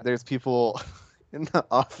when there's people in the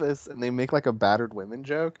office and they make like a battered women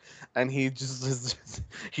joke, and he just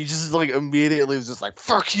like immediately was just like,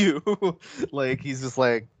 fuck you. Like he's just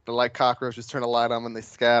like cockroaches turn a light on when they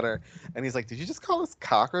scatter, and he's like, did you just call us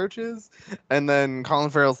cockroaches? And then Colin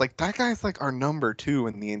Farrell's like, that guy's like our number 2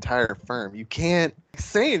 in the entire firm. You can't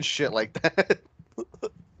saying shit like that.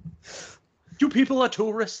 You people are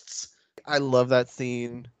tourists. I love that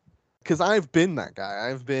scene. Because I've been that guy.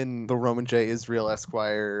 I've been the Roman J. Israel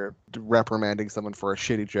Esquire reprimanding someone for a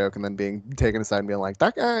shitty joke and then being taken aside and being like,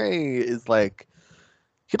 that guy is like,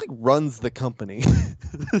 he like runs the company.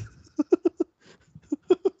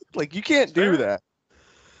 Like, you can't do that.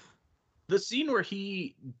 The scene where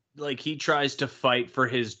he tries to fight for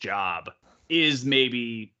his job is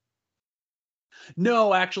maybe...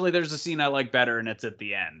 No, actually, there's a scene I like better, and it's at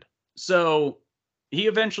the end. So he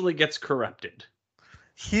eventually gets corrupted.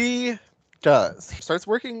 He does. He starts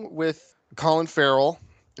working with Colin Farrell,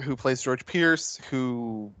 who plays George Pierce,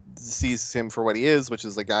 who sees him for what he is, which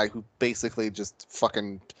is a guy who basically just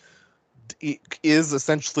fucking is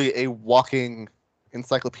essentially a walking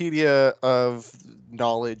encyclopedia of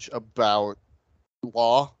knowledge about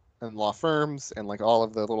law and law firms and like all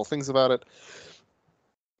of the little things about it.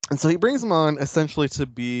 And so he brings him on essentially to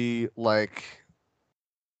be like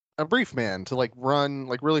a brief man, to like run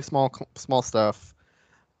like really small stuff.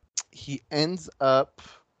 He ends up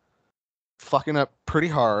fucking up pretty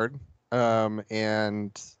hard,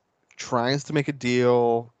 and tries to make a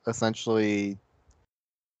deal, essentially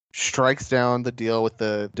strikes down the deal with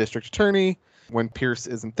the district attorney. When Pierce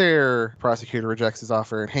isn't there, prosecutor rejects his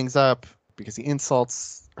offer and hangs up because he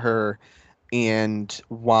insults her. And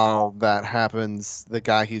while that happens, the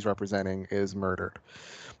guy he's representing is murdered.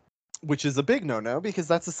 Which is a big no-no, because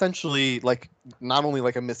that's essentially like not only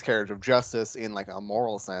like a miscarriage of justice in like a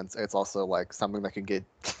moral sense, it's also like something that could get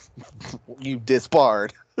you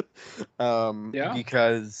disbarred.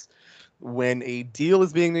 Because when a deal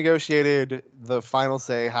is being negotiated, the final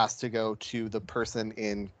say has to go to the person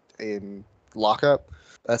in lockup,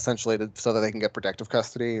 essentially, so that they can get protective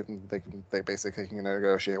custody. And they basically can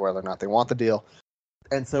negotiate whether or not they want the deal.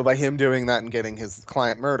 And so by him doing that and getting his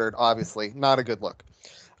client murdered, obviously not a good look.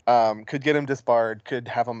 Could get him disbarred, could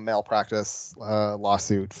have a malpractice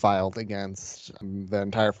lawsuit filed against the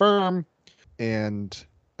entire firm, and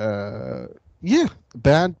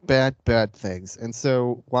bad things. And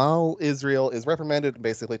so while Israel is reprimanded and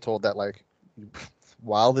basically told that like,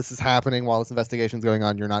 while this is happening, while this investigation is going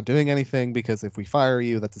on, you're not doing anything, because if we fire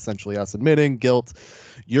you, that's essentially us admitting guilt.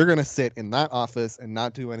 You're going to sit in that office and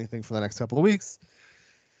not do anything for the next couple of weeks.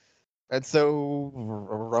 And so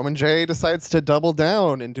Roman J decides to double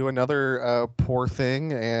down and do another poor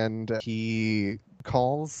thing, and he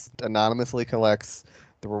anonymously collects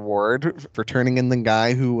the reward for turning in the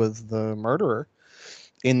guy who was the murderer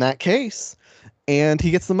in that case, and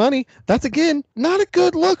he gets the money. That's, again, not a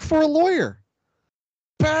good look for a lawyer.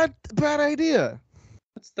 Bad idea.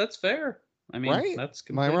 That's fair. I mean, Right? that's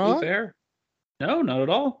Am I completely wrong? fair. No, not at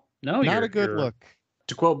all. No, Not a good you're- look.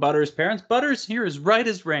 To quote Butters' parents, Butters here is right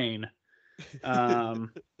as rain. And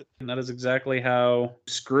that is exactly how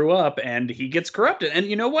screw up, and he gets corrupted. And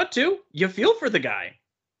you know what, too? You feel for the guy.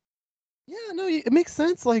 Yeah, no, it makes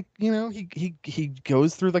sense. Like, he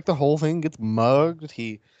goes through like the whole thing, gets mugged.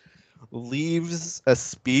 He leaves a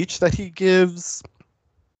speech that he gives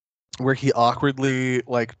where he awkwardly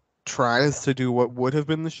like tries to do what would have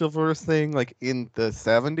been the chivalrous thing like in the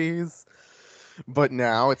 70s, but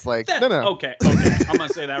now it's like no. Okay. I'm gonna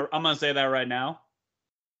say that. I'm gonna say that right now.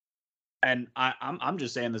 And I'm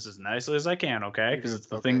just saying this as nicely as I can, okay? Because it's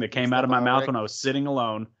the thing that came out of my mouth when I was sitting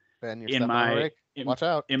alone Ben, you're in stepping on a my rake. Watch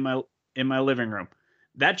out. in my living room.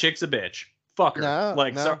 That chick's a bitch. Fuck her. No,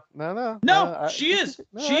 like no, so, no, no, she is.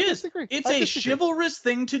 no, She I is. disagree. It's I a disagree. chivalrous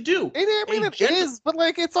thing to do. I mean, it gentle- is, but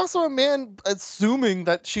like it's also a man assuming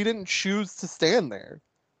that she didn't choose to stand there.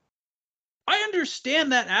 I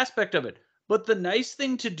understand that aspect of it, but the nice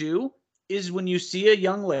thing to do is when you see a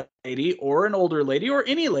young lady or an older lady or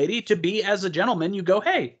any lady to be as a gentleman, you go,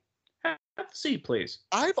 hey, have a seat, please.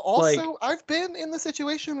 I've been in the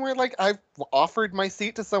situation where like I've offered my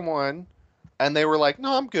seat to someone and they were like,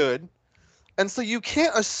 no, I'm good. And so you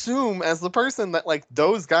can't assume as the person that like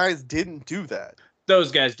those guys didn't do that.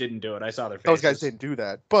 Those guys didn't do it. I saw their faces. Those guys didn't do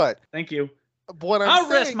that. But Thank you. what I'll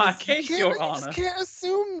I'm rest saying my is case, you Your just Honor. can't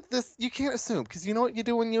assume this. You can't assume because you know what you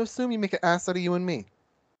do when you assume? You make an ass out of you and me.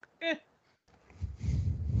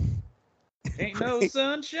 Ain't no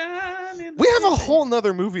sunshine in the We have a city. whole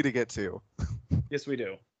nother movie to get to. Yes, we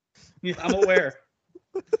do. Yeah, I'm aware.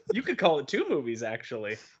 You could call it 2 movies,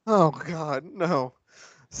 actually. Oh God, no.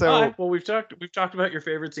 So All right, well, we've talked about your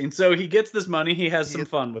favorite scene. So he gets this money. He has some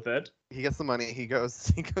gets- fun with it. he gets the money. He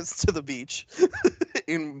goes to the beach.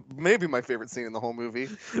 In maybe my favorite scene in the whole movie,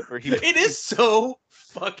 where he It is so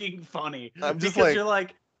fucking funny. I'm just because like-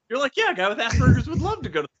 you're like, yeah, a guy with Asperger's would love to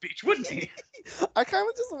go to the beach, wouldn't he? I kind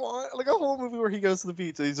of just want like a whole movie where he goes to the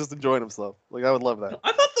beach and he's just enjoying himself. Like I would love that.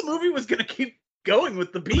 I thought the movie was gonna keep going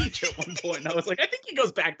with the beach at one point. I was like, I think he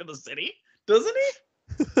goes back to the city, doesn't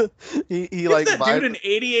he? he Gives like that buys, dude an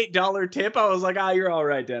 $88 tip. I was like, you're all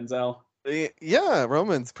right, Denzel. yeah,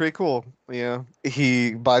 Roman's pretty cool. Yeah,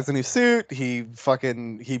 he buys a new suit. He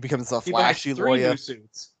becomes a He buys flashy 3 lawyer. new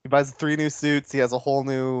suits. He buys 3 new suits. He has a whole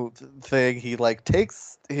new thing. He like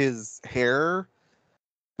takes his hair,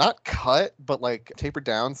 not cut, but like tapered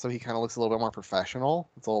down, so he kind of looks a little bit more professional.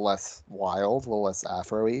 It's a little less wild, a little less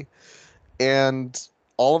afro-y. And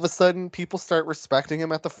all of a sudden, people start respecting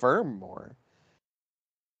him at the firm more.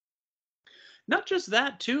 Not just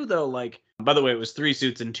that, too, though. Like, by the way, it was 3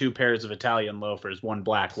 suits and 2 pairs of Italian loafers, 1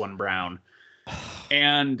 black, 1 brown.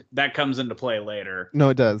 And that comes into play later. No,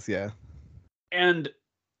 it does, yeah. And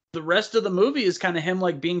the rest of the movie is kind of him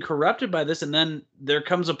like being corrupted by this, and then there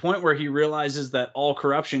comes a point where he realizes that all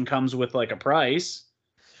corruption comes with like a price.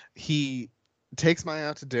 He takes Maya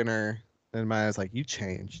out to dinner, and Maya's like, "You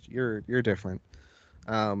changed. You're different."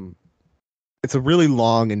 It's a really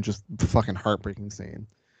long and just fucking heartbreaking scene.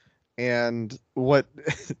 And what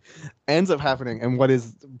ends up happening, and what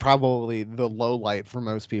is probably the low light for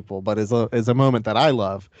most people, but is a moment that I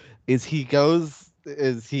love, is he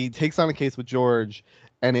takes on a case with George,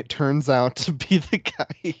 and it turns out to be the guy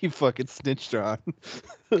he fucking snitched on.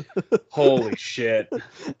 Holy shit.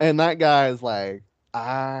 And that guy is like,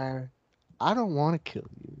 I don't want to kill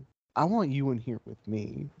you. I want you in here with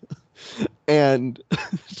me. And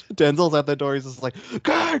Denzel's at the door. He's just like,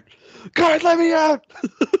 guard, let me out.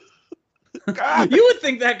 God. You would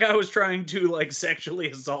think that guy was trying to like sexually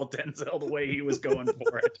assault Denzel the way he was going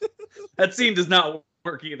for it. That scene does not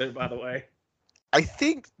work either, by the way. I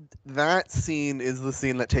think that scene is the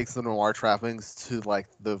scene that takes the noir trappings to like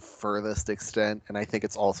the furthest extent, and I think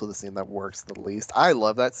it's also the scene that works the least. I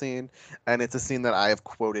love that scene, and it's a scene that I have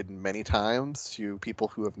quoted many times to people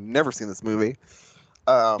who have never seen this movie.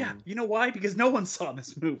 Yeah, you know why? Because no one saw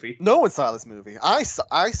this movie. No one saw this movie. I saw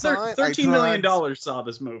it. $13 million saw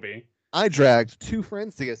this movie. I dragged 2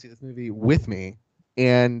 friends to go see this movie with me,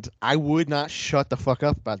 and I would not shut the fuck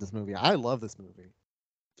up about this movie. I love this movie.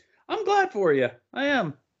 I'm glad for you. I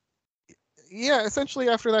am. Yeah, essentially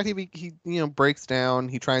after that he breaks down.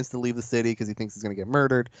 He tries to leave the city because he thinks he's gonna get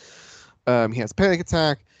murdered. He has a panic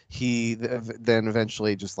attack. He then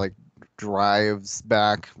eventually just like drives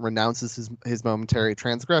back, renounces his momentary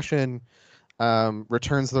transgression,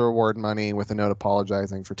 returns the reward money with a note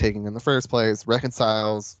apologizing for taking in the first place,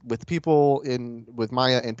 reconciles with people with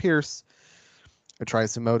Maya and Pierce, and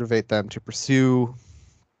tries to motivate them to pursue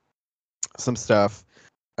some stuff,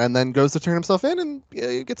 and then goes to turn himself in and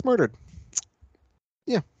gets murdered.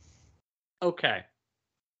 Yeah. Okay.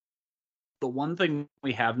 The one thing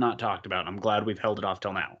we have not talked about, I'm glad we've held it off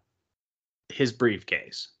till now. His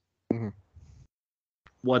briefcase. Mhm.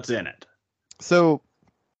 What's in it? So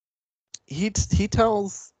he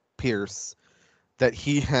tells Pierce that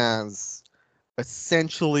he has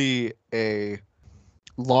essentially a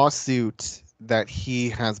lawsuit that he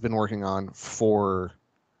has been working on for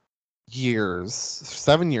years,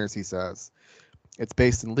 7 years, he says. It's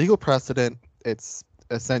based in legal precedent. It's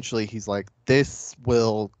essentially, he's like, this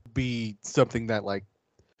will be something that like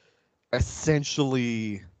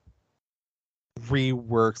essentially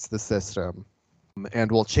reworks the system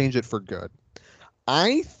and will change it for good.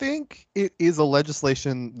 I think it is a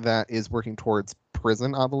legislation that is working towards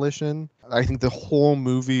prison abolition. I think the whole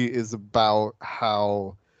movie is about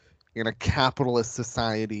how in a capitalist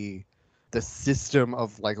society, the system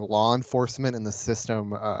of like law enforcement and the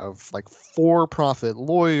system of like for-profit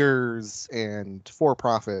lawyers and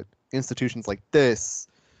for-profit institutions like this,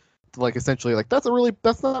 like essentially like that's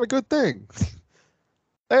not a good thing.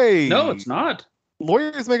 Hey, No, it's not.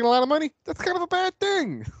 lawyers making a lot of money, that's kind of a bad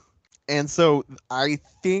thing. And so I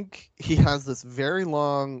think he has this very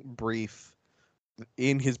long brief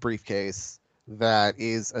in his briefcase that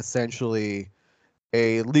is essentially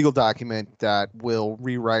a legal document that will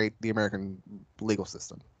rewrite the American legal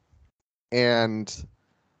system. And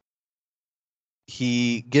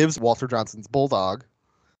he gives Walter Johnson's Bulldog,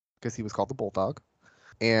 because he was called the Bulldog,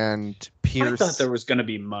 and Pierce. I thought there was going to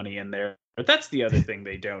be money in there, but that's the other thing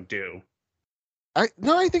they don't do. I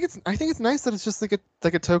think it's nice that it's just like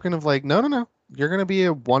a token of like, no, you're gonna be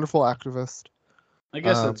a wonderful activist. I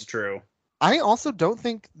guess that's true. I also don't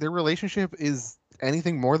think their relationship is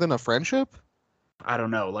anything more than a friendship. I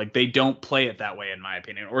don't know. Like, they don't play it that way, in my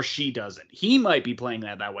opinion. Or she doesn't. He might be playing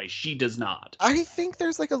that way. She does not. I think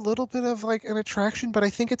there's like a little bit of like an attraction, but I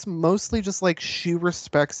think it's mostly just like she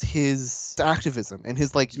respects his activism and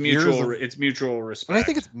his like It's mutual. years of, It's mutual respect. and I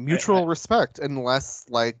think it's mutual respect and less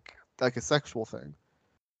like a sexual thing.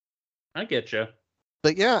 I get you.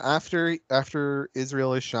 But yeah, after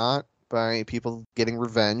Israel is shot by people getting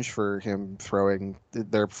revenge for him throwing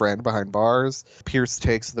their friend behind bars, Pierce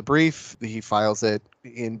takes the brief, he files it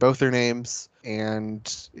in both their names,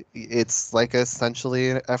 and it's like essentially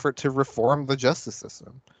an effort to reform the justice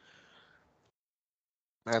system.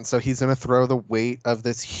 And so he's going to throw the weight of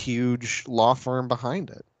this huge law firm behind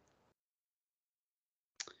it.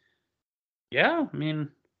 Yeah, I mean,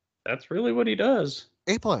 that's really what he does.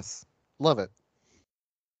 A+. Love it.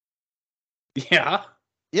 Yeah,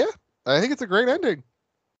 I think it's a great ending.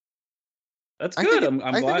 that's I good. think I'm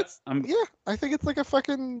I think glad. it's- I think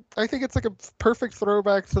it's like a perfect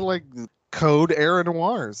throwback to like code era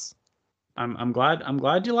noirs. I'm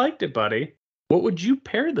glad you liked it, buddy. What would you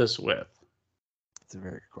pair this with? It's a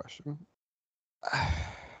very good question.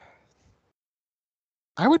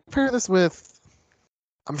 I would pair this with.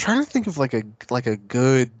 I'm trying to think of like a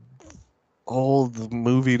good old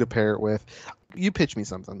movie to pair it with. You pitch me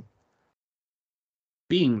something.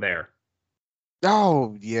 Being There.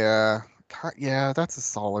 Oh yeah, yeah, that's a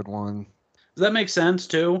solid one. Does that make sense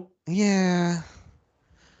too? Yeah,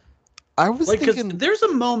 I was Like, because thinking. there's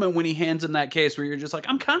a moment when he hands in that case where you're just like,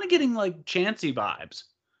 I'm kind of getting like Chansey vibes,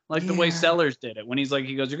 like the way Yeah. Sellers did it when he's like,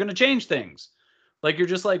 he goes, "You're gonna change things." Like, you're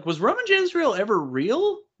just like, was Roman J. Israel ever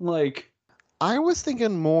real? Like, I was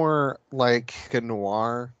thinking more like a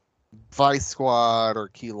noir, Vice Squad or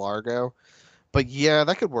Key Largo, but yeah,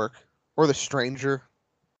 that could work. Or The Stranger.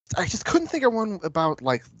 I just couldn't think of one about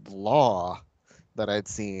like law that I'd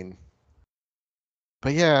seen.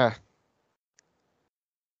 But yeah,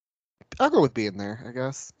 I'll go with Being There, I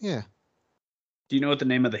guess. Yeah. do you know what the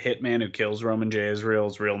name of the hitman who kills Roman J.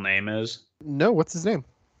 Israel's real name is? No, what's his name?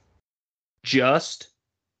 Just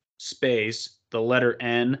space the letter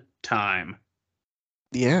N time.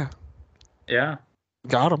 Yeah, Yeah,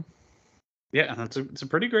 got him. yeah, it's a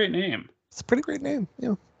pretty great name. It's a pretty great name.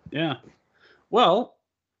 Yeah. Yeah. Well,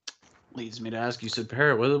 leads me to ask you, Sid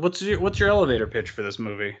Parrott, what's your elevator pitch for this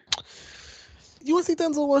movie? You want to see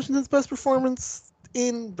Denzel Washington's best performance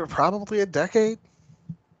in probably a decade?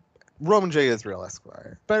 Roman J. Israel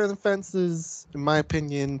Esquire. Better than Fences, in my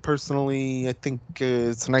opinion, personally. I think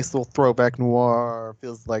it's a nice little throwback noir.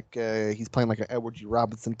 Feels like he's playing like an Edward G.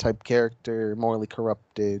 Robinson type character, morally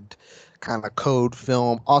corrupted, kind of code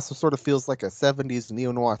film. Also sort of feels like a 70s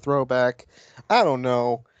neo-noir throwback. I don't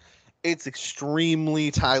know. It's extremely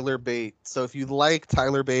Tyler Bate. So if you like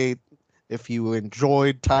Tyler Bate, if you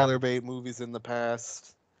enjoyed Tyler Bate movies in the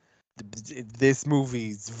past, this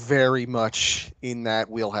movie's very much in that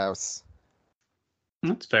wheelhouse.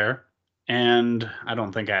 That's fair. And I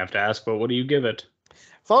don't think I have to ask, but what do you give it?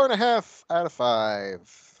 4.5 out of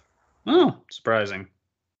 5. Oh, surprising.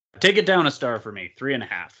 Take it down a star for me. 3.5.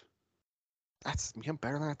 That's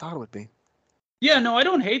better than I thought it would be. Yeah, no, I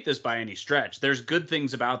don't hate this by any stretch. There's good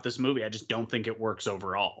things about this movie. I just don't think it works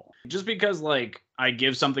overall. Just because, like, I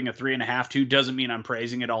give something a 3.5 to doesn't mean I'm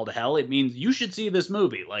praising it all to hell. It means you should see this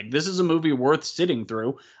movie. Like, this is a movie worth sitting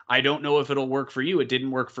through. I don't know if it'll work for you. It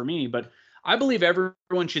didn't work for me, but I believe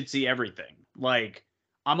everyone should see everything. Like,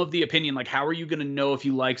 I'm of the opinion, like, how are you going to know if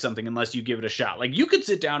you like something unless you give it a shot? Like, you could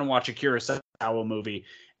sit down and watch a Kurosawa movie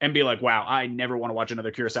and be like, wow, I never want to watch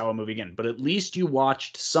another Kurosawa movie again. But at least you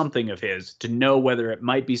watched something of his to know whether it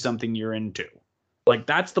might be something you're into. Like,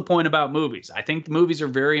 that's the point about movies. I think movies are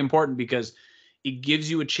very important because it gives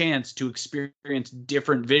you a chance to experience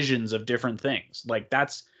different visions of different things. Like,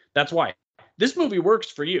 that's why. This movie works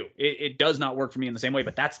for you. It does not work for me in the same way,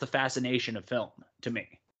 but that's the fascination of film to me.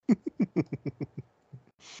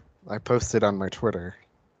 I posted on my Twitter.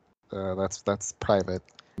 That's private.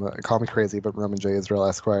 Call me crazy, but Roman J. Israel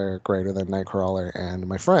Esquire greater than Nightcrawler. And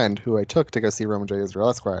my friend, who I took to go see Roman J. Israel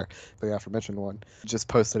Esquire, the aforementioned one, just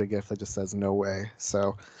posted a GIF that just says "No way."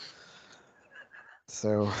 So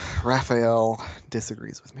Raphael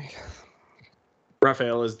disagrees with me.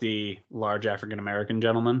 Raphael is the large African American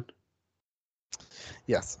gentleman.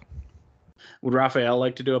 Yes. Would Raphael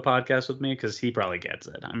like to do a podcast with me? Because he probably gets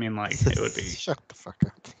it. I mean, like, it would be. Shut the fuck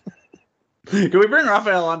up. Can we bring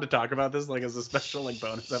Raphael on to talk about this, like, as a special, like,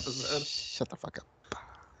 bonus episode? Shut the fuck up.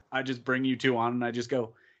 I just bring you two on, and I just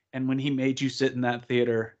go, and when he made you sit in that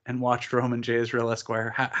theater and watched Roman J. Israel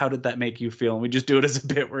Esquire, how did that make you feel? And we just do it as a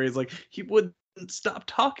bit where he's like, he wouldn't stop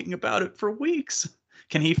talking about it for weeks.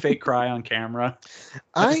 Can he fake cry on camera?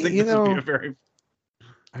 I just think this would be a very...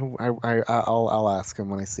 I'll ask him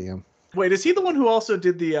when I see him. Wait, is he the one who also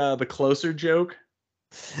did the closer joke?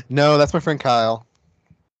 No, that's my friend Kyle.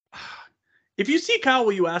 If you see Kyle,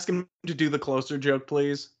 will you ask him to do the closer joke,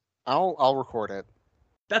 please? I'll record it.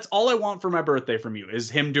 That's all I want for my birthday from you,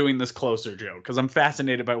 is him doing this closer joke, because I'm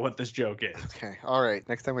fascinated by what this joke is. Okay, all right.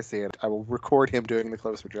 Next time I see it, I will record him doing the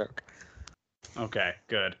closer joke. Okay,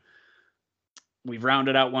 good. We've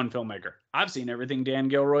rounded out one filmmaker. I've seen everything Dan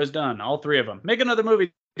Gilroy's done, all three of them. Make another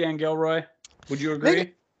movie, Dan Gilroy. Would you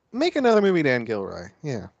agree? Make another movie, Dan Gilroy.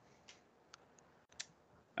 Yeah.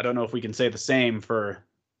 I don't know if we can say the same for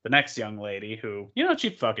the next young lady who,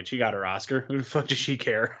 she got her Oscar. Who the fuck does she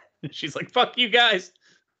care? She's like, fuck you guys.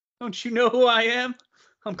 Don't you know who I am?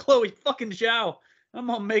 I'm Chloe fucking Zhao. I'm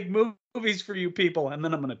going to make movies for you people, and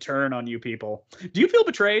then I'm going to turn on you people. Do you feel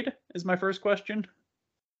betrayed, is my first question.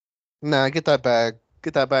 Nah, get that bag.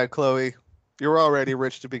 Get that bag, Chloe. You're already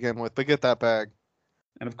rich to begin with, but get that bag.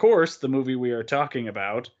 And of course, the movie we are talking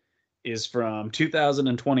about is from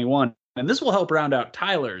 2021, and this will help round out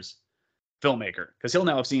Tyler's filmmaker, because he'll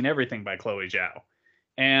now have seen everything by Chloe Zhao.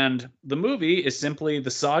 And the movie is simply the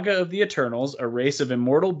saga of the Eternals, a race of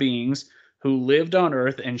immortal beings who lived on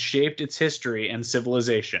Earth and shaped its history and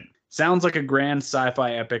civilization. Sounds like a grand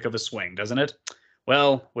sci-fi epic of a swing, doesn't it?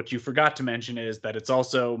 Well, what you forgot to mention is that it's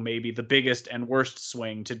also maybe the biggest and worst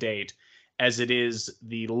swing to date, as it is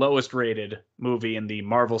the lowest rated movie in the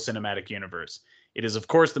Marvel Cinematic Universe. It is, of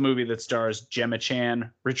course, the movie that stars Gemma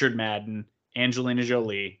Chan, Richard Madden, Angelina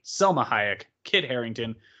Jolie, Selma Hayek, Kit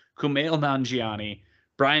Harington, Kumail Nanjiani,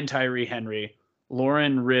 Brian Tyree Henry,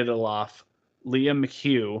 Lauren Ridloff, Leah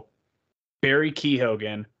McHugh, Barry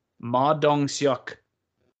Keoghan, Ma Dong-seok,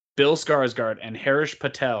 Bill Skarsgård, and Harish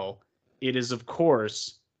Patel. It is, of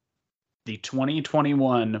course, the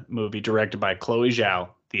 2021 movie directed by Chloe Zhao,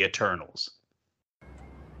 The Eternals.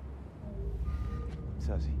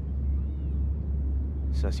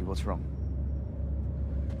 Cersei, what's wrong?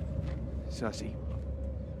 Cersei.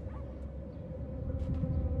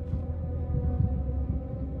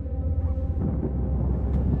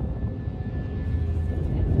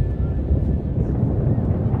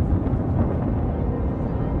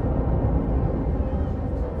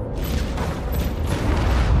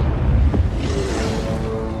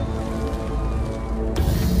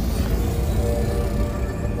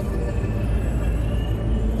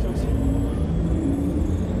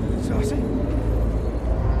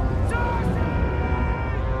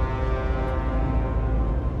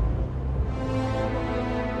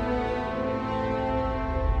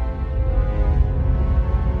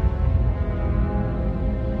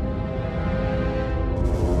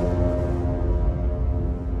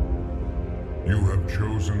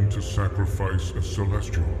 Chosen to sacrifice a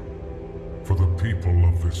celestial for the people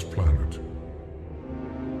of this planet.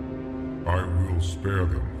 I will spare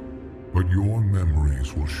them, but your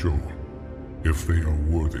memories will show if they are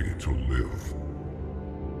worthy to live.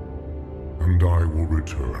 And I will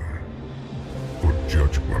return for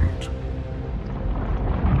judgment.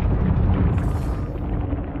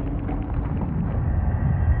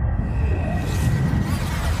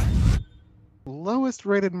 lowest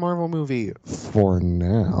rated Marvel movie for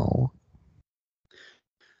now.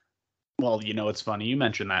 Well, you know, it's funny you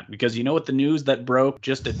mentioned that because you know what the news that broke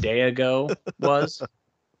just a day ago was?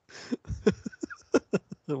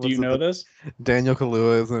 Do you know this? Daniel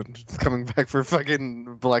Kaluuya isn't coming back for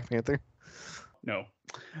fucking Black Panther. No.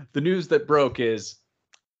 The news that broke is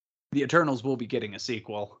the Eternals will be getting a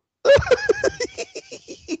sequel.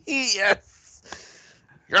 Yes.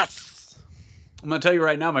 Yes. I'm going to tell you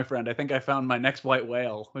right now, my friend, I think I found my next white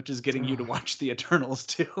whale, which is getting you to watch the Eternals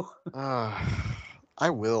too. I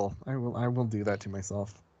will do that to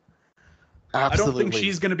myself. I don't think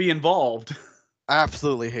she's going to be involved.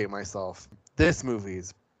 Absolutely hate myself. This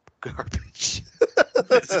movie's garbage.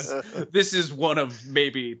 This is one of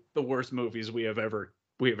maybe the worst movies we have ever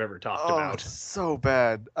talked about. So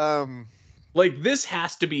bad. Like this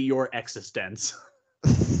has to be your existence.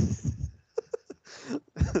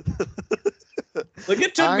 Like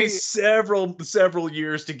it took me several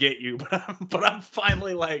years to get you, but I'm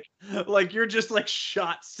finally like you're just like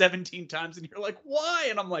shot 17 times and you're like, why?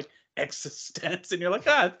 And I'm like, existence, and you're like,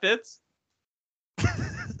 it fits.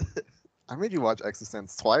 I made you watch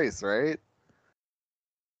Existence twice, right?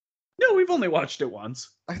 No, we've only watched it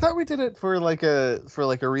once. I thought we did it for like a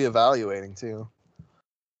reevaluating too.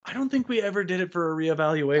 I don't think we ever did it for a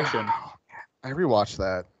reevaluation. I rewatched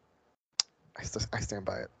that. I stand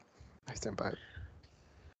by it. I stand by it.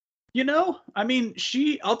 You know, I mean,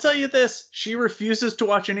 I'll tell you this, she refuses to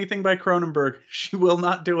watch anything by Cronenberg. She will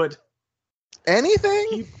not do it.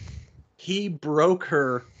 Anything? He broke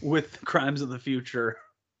her with Crimes of the Future.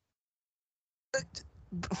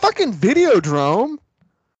 Fucking Videodrome.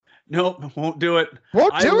 Nope, won't do it.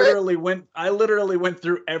 I literally went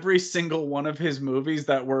through every single one of his movies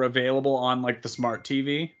that were available on like the smart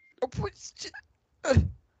TV.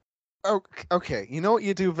 Okay, you know what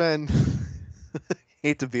you do, Ben?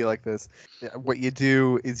 Hate to be like this. What you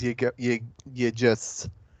do is you don't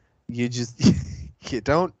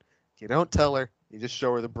tell her. You just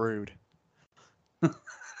show her the Brood.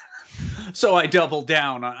 So I doubled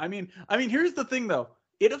down. I mean, here's the thing though.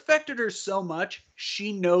 It affected her so much,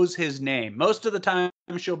 she knows his name. Most of the time,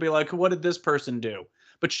 she'll be like, what did this person do?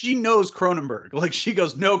 But she knows Cronenberg. Like, she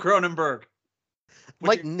goes, no, Cronenberg.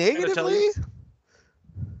 Like, negatively?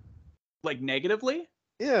 Like, negatively?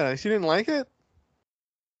 Yeah, she didn't like it?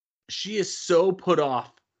 She is so put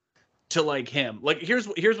off to, like, him. Like, here's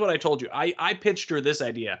what I told you. I pitched her this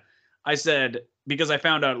idea. I said, because I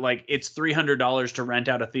found out, like, it's $300 to rent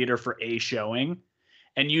out a theater for a showing.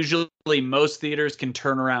 And usually most theaters can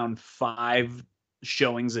turn around 5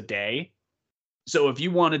 showings a day. So if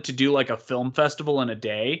you wanted to do like a film festival in a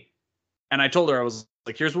day, and I told her, I was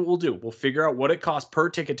like, here's what we'll do. We'll figure out what it costs per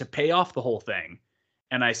ticket to pay off the whole thing.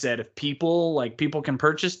 And I said, if people can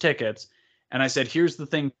purchase tickets. And I said, here's the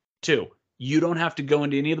thing too. You don't have to go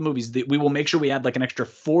into any of the movies. We will make sure we add like an extra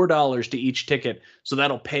 $4 to each ticket. So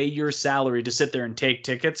that'll pay your salary to sit there and take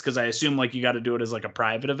tickets. Cause I assume like you got to do it as like a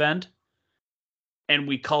private event. And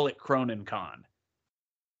we call it CronenCon.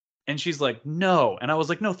 And she's like, no. And I was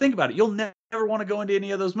like, no, think about it. You'll never want to go into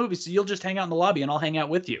any of those movies. So you'll just hang out in the lobby and I'll hang out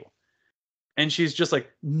with you. And she's just like,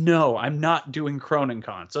 no, I'm not doing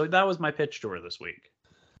CronenCon. So that was my pitch to her this week.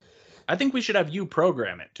 I think we should have you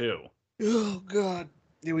program it too. Oh, God.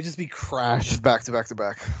 It would just be Crash back to back to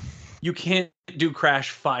back. You can't do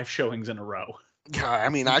Crash 5 showings in a row. God, I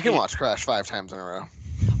mean, I can watch Crash 5 times in a row.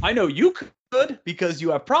 I know you could because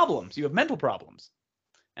you have problems. You have mental problems.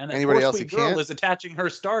 And that Anybody poor else sweet who girl can't? is attaching her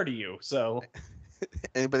star to you. So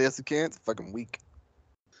Anybody else who can't? It's fucking weak.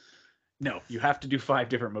 no, you have to do 5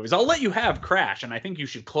 different movies. I'll let you have Crash, and I think you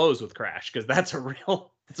should close with Crash because that's a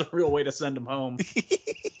real way to send him home.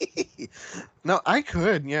 No, I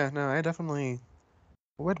could. Yeah, no, I definitely.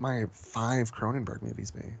 What would my 5 Cronenberg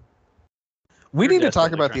movies be? We You're need to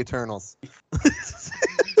talk desperately about the trying- Eternals.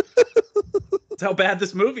 That's how bad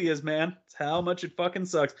this movie is, man. It's how much it fucking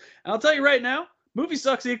sucks. And I'll tell you right now, movie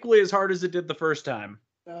sucks equally as hard as it did the first time.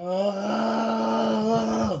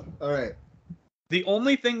 All right. The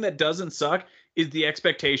only thing that doesn't suck is the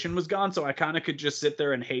expectation was gone, so I kind of could just sit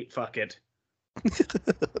there and hate fuck it.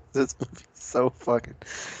 This movie's so fucking.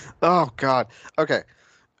 Oh, God. Okay.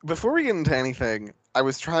 Before we get into anything, I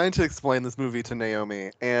was trying to explain this movie to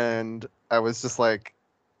Naomi, and I was just like,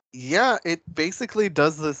 yeah, it basically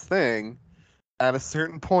does this thing at a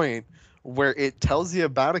certain point where it tells you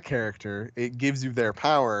about a character, it gives you their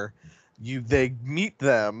power, they meet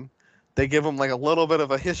them, they give them like a little bit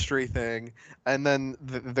of a history thing, and then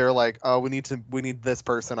they're like, oh, we need this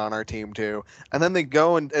person on our team too, and then they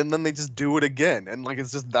go and then they just do it again, and like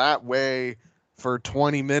it's just that way for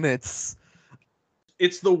 20 minutes.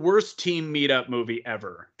 It's the worst team meetup movie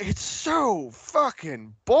ever. It's so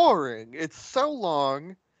fucking boring. It's so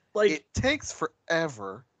long. Like, It takes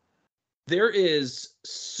forever. there is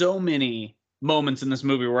so many moments in this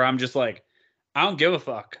movie where I'm just like, I don't give a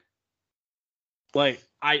fuck. Like,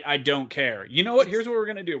 I don't care. You know what? Here's what we're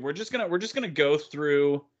gonna do. We're just gonna go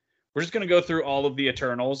through all of the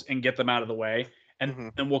Eternals and get them out of the way,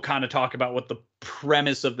 and then we'll kind of talk about what the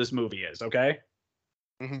premise of this movie is. Okay?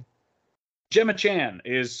 Mhm. Gemma Chan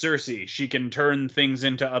is Cersei. She can turn things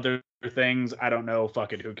into other things. I don't know.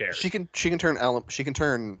 Fuck it. Who cares? She can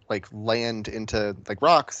turn like land into like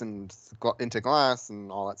rocks and into glass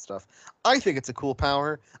and all that stuff. I think it's a cool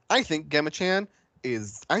power. I think Gemma Chan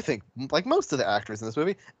is, I think, like most of the actors in this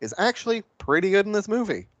movie, is actually pretty good in this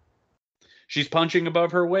movie. She's punching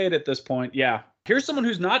above her weight at this point. Yeah. Here's someone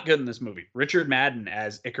who's not good in this movie. Richard Madden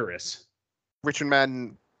as Icarus. Richard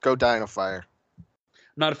Madden, go die in a fire.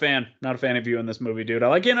 Not a fan. Not a fan of you in this movie, dude. I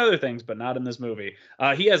like you in other things, but not in this movie.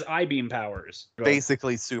 He has I-beam powers.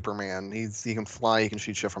 Basically Superman. He can fly, he can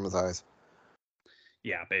shoot shit from his eyes.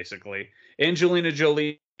 Yeah, basically. Angelina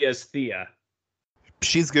Jolie as Thea.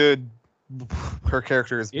 She's good. Her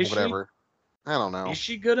character is Is she? whatever. I don't know. Is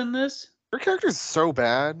she good in this? Her character is so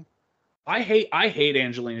bad. I hate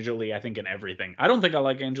Angelina Jolie, I think, in everything. I don't think I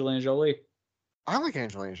like Angelina Jolie. I like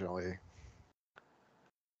Angelina Jolie.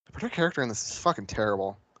 But her character in this is fucking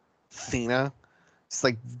terrible. Thena. She's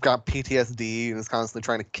like got PTSD and is constantly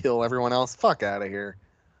trying to kill everyone else. Fuck out of here.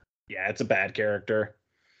 Yeah, it's a bad character.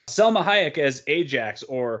 Selma Hayek as Ajax,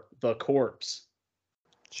 or the Corpse.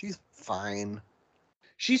 She's fine.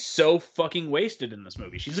 She's so fucking wasted in this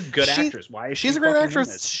movie. She's a good actress. Why is she She's a great fucking in actress.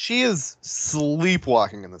 this? She is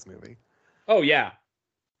sleepwalking in this movie. Oh yeah.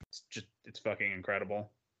 It's fucking incredible.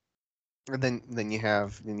 And then you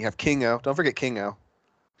have Kingo. Don't forget Kingo.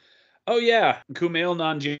 Oh yeah, Kumail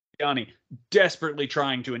Nanjiani desperately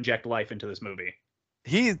trying to inject life into this movie.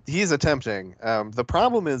 He's attempting. The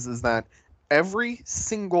problem is that every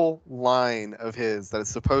single line of his that is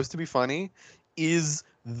supposed to be funny is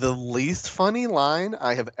the least funny line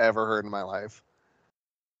I have ever heard in my life.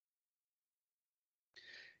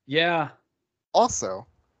 Yeah. Also,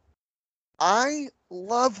 I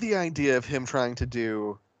love the idea of him trying to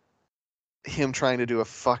do a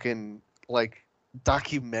fucking like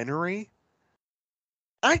documentary.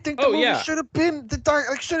 I think the movie should have been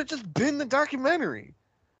should have just been the documentary.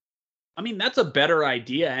 I mean, that's a better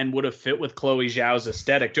idea and would have fit with Chloe Zhao's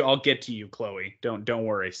aesthetic too. I'll get to you, Chloe. Don't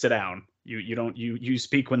worry. Sit down. You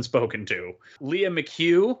speak when spoken to. Leah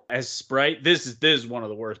McHugh as Sprite. This is one of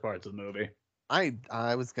the worst parts of the movie. I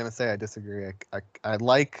was gonna say I disagree. I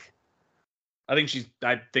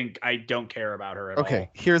think I don't care about her at all. Okay,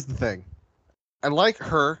 here's the thing. I like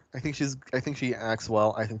her. I think she acts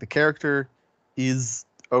well. I think the character is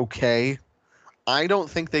okay. I don't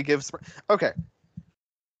think they give okay.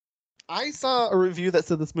 I saw a review that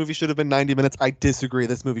said this movie should have been 90 minutes. I disagree.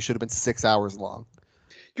 This movie should have been 6 hours long.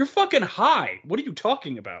 You're fucking high. What are you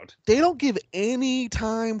talking about? They don't give any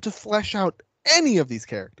time to flesh out any of these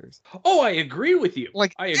characters. Oh, I agree with you.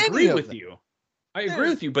 Like, I agree with you.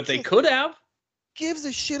 But they could have. Gives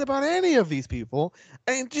a shit about any of these people,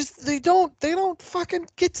 and just they don't fucking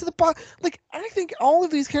get to the bottom. Like, I think all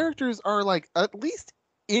of these characters are like at least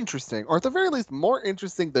interesting, or at the very least more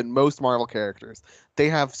interesting than most Marvel characters. They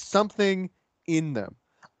have something in them.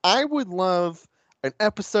 I would love an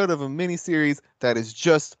episode of a miniseries that is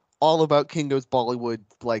just all about Kingo's Bollywood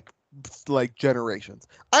like generations.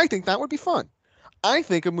 I think that would be fun. I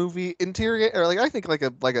think a movie I think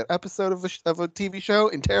an episode of a TV show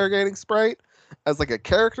interrogating Sprite as like a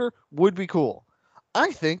character would be cool.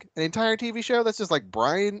 I think an entire TV show that's just like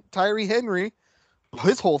Brian Tyree Henry,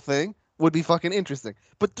 his whole thing would be fucking interesting.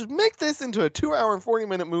 But to make this into a 2 hour and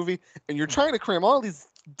 40-minute movie, and you're trying to cram all these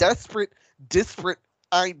disparate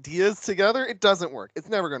ideas together, it doesn't work. It's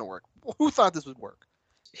never going to work. Who thought this would work?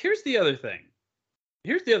 Here's the other thing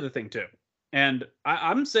too. And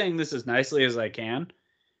I'm saying this as nicely as I can.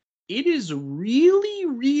 It is really,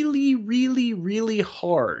 really, really, really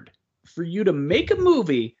hard for you to make a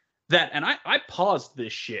movie that, and I paused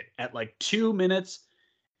this shit at like 2 minutes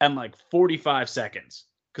and like 45 seconds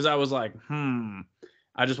because I was like,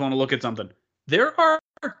 I just want to look at something. There are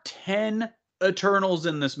 10 Eternals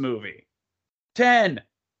in this movie. 10.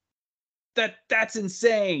 That's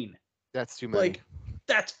insane. That's too many. Like,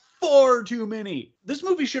 that's far too many. This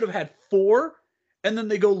movie should have had 4, and then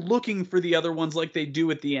they go looking for the other ones like they do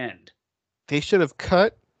at the end. They should have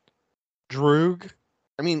cut Droog.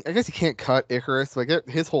 I mean, I guess you can't cut Icarus. Like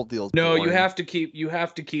his whole deal's No, boring. you have to keep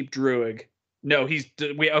Druig. No,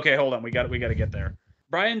 okay, hold on. We got to get there.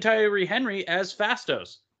 Brian Tyree Henry as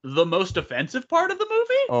Phastos. the most offensive part of the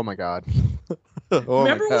movie? Oh my god. Oh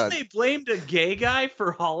Remember my when god. they blamed a gay guy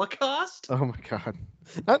for Holocaust? Oh my god.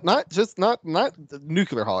 Not the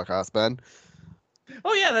nuclear holocaust, Ben.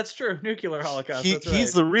 Oh yeah, that's true. Nuclear Holocaust. That's right.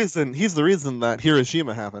 He's the reason that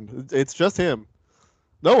Hiroshima happened. It's just him.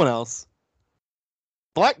 No one else.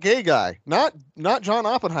 Black gay guy. Not John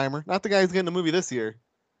Oppenheimer. Not the guy who's getting a movie this year.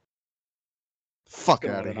 Fuck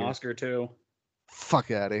Gonna out win of an here. Oscar too.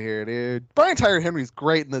 Fuck out of here, dude. Brian Tyree Henry's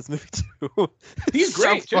great in this movie too. He's It's so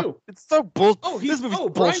great, fuck- too. It's so bull. Oh, this movie's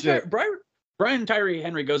Brian, bullshit. Brian Tyree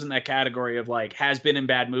Henry goes in that category of like has been in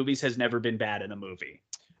bad movies, has never been bad in a movie.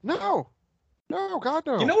 No, God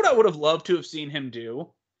no. You know what I would have loved to have seen him do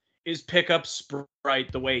is pick up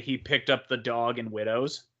Sprite the way he picked up the dog in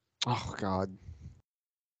Widows. Oh god,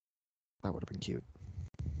 that would have been cute.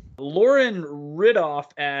 Lauren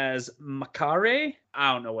Riddoff as Makare.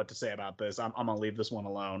 I don't know what to say about this. I'm gonna leave this one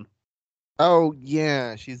alone. Oh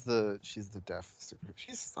yeah, she's the deaf super.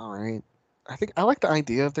 She's all right. I think I like the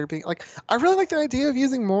idea of there being like I really like the idea of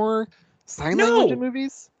using more sign language in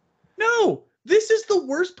movies. No, this is the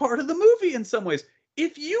worst part of the movie in some ways.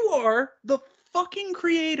 If you are the fucking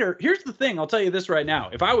creator, here's the thing. I'll tell you this right now.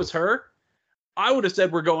 If I was her, I would have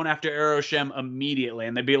said we're going after Aeroshem immediately,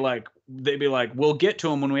 and they'd be like, we'll get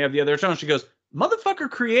to him when we have the other tone. She goes, motherfucker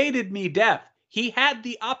created me deaf. He had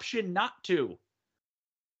the option not to.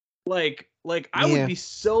 Like I Yeah. would be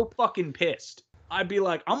so fucking pissed. I'd be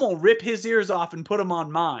like, I'm gonna rip his ears off and put them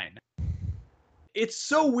on mine. It's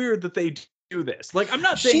so weird that they do this. Like, I'm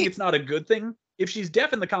not saying it's not a good thing. If she's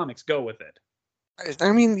deaf in the comics, go with it.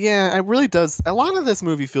 I mean, yeah, it really does. A lot of this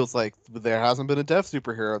movie feels like there hasn't been a deaf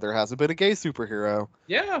superhero. There hasn't been a gay superhero.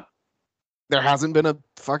 Yeah. There hasn't been a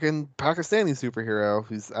fucking Pakistani superhero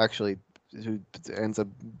who ends up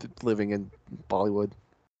living in Bollywood.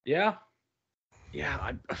 Yeah.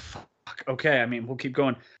 Yeah. Fuck. Okay. I mean, we'll keep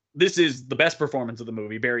going. This is the best performance of the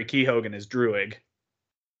movie. Barry Keoghan as Druig.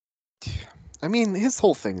 I mean, his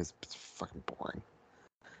whole thing is fucking boring.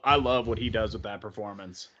 I love what he does with that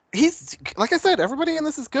performance. He's like I said, everybody in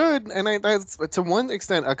this is good, and that's to one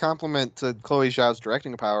extent a compliment to Chloe Zhao's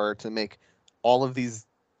directing power to make all of these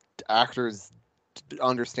actors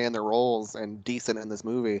understand their roles and decent in this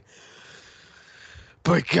movie.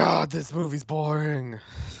 But God, this movie's boring.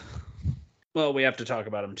 Well, we have to talk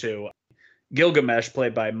about him too. Gilgamesh,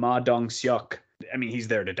 played by Ma Dong-seok. I mean, he's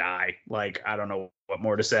there to die. Like, I don't know what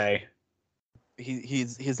more to say.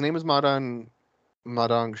 His name is Madong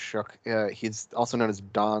Shuk. He's also known as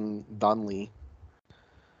Don Lee.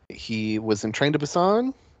 He was in Train to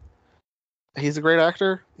Busan. He's a great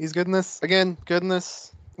actor. He's good in this. Again, good in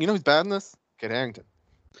this. You know who's bad in this? Kit Harington.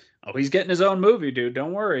 Oh, he's getting his own movie, dude.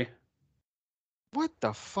 Don't worry. What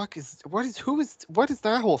the fuck what is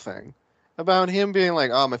that whole thing about him being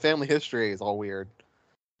like, oh, my family history is all weird?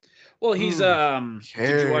 Well, he's did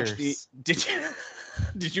you watch cares?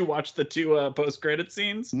 did you watch the two post-credit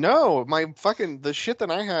scenes? No, the shit that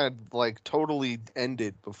I had like totally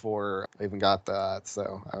ended before I even got that.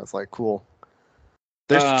 So I was like, cool.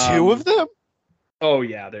 There's two of them? Oh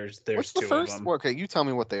yeah, there's What's two the first? of them. Well, okay, you tell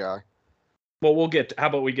me what they are. Well, how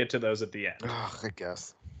about we get to those at the end? Ugh, I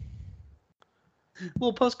guess.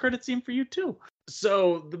 Little post-credit scene for you too.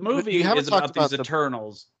 So the movie you haven't is about talked about these the-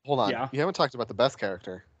 Eternals. Hold on. Yeah. You haven't talked about the best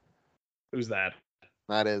character. Who's that?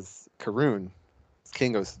 That is Karun,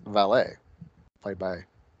 Kingo's valet, played by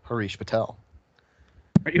Harish Patel.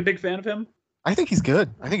 Are you a big fan of him? I think he's good.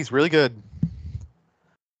 I think he's really good.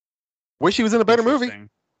 Wish he was in a better movie. Interesting.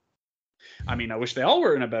 I mean, I wish they all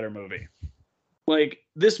were in a better movie. Like,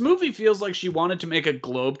 this movie feels like she wanted to make a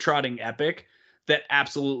globe-trotting epic that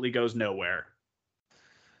absolutely goes nowhere.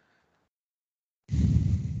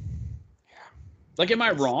 Like, am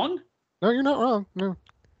I wrong? No, you're not wrong. No.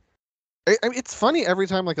 It's funny every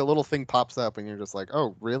time like a little thing pops up and you're just like,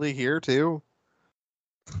 oh, really? Here too?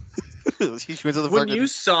 She went to the When fucking-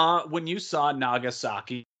 you saw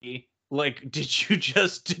Nagasaki, like,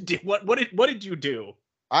 what did you do?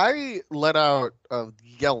 I let out a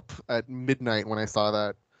yelp at midnight when I saw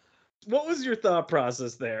that. What was your thought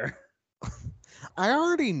process there? I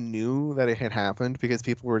already knew that it had happened because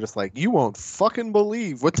people were just like, you won't fucking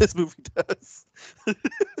believe what this movie does.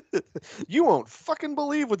 You won't fucking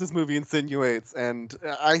believe what this movie insinuates. And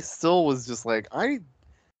I still was just like, I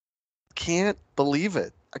can't believe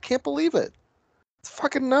it. I can't believe it. It's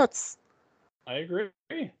fucking nuts. I agree.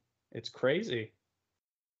 It's crazy.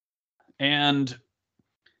 And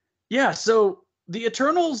yeah, so the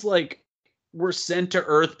Eternals were sent to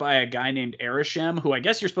Earth by a guy named Arishem, who I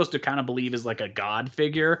guess you're supposed to kind of believe is like a god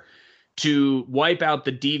figure, to wipe out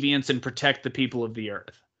the deviants and protect the people of the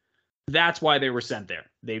Earth. That's why they were sent there.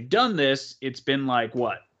 They've done this. It's been like,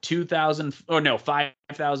 what,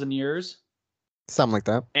 5,000 years. Something like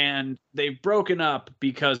that. And they've broken up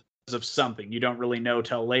because of something. You don't really know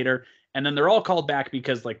till later. And then they're all called back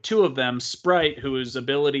because like two of them, Sprite, whose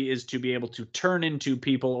ability is to be able to turn into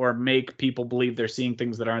people or make people believe they're seeing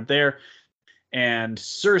things that aren't there, and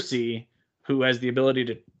Cersei, who has the ability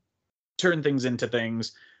to turn things into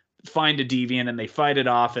things, find a deviant and they fight it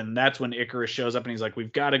off. And that's when Icarus shows up and he's like,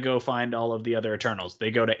 we've got to go find all of the other Eternals.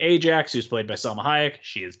 They go to Ajax, who's played by Salma Hayek.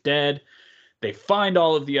 She is dead. They find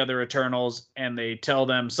all of the other Eternals and they tell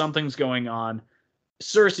them something's going on.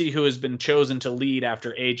 Cersei, who has been chosen to lead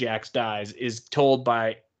after Ajax dies, is told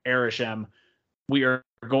by Arishem, we are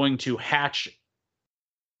going to hatch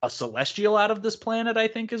a celestial out of this planet, I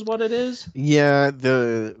think is what it is. Yeah,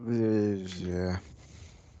 yeah.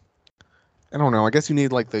 I don't know. I guess you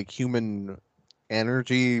need like the human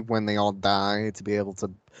energy when they all die to be able to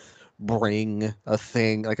bring a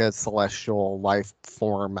thing like a celestial life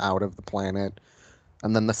form out of the planet,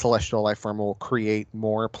 and then the celestial life form will create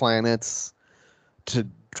more planets to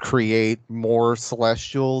create more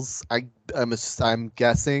celestials. I'm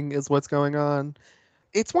guessing is what's going on.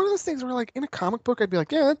 It's one of those things where like in a comic book I'd be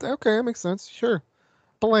like, yeah, okay, that makes sense, sure.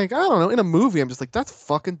 But like I don't know, in a movie I'm just like, that's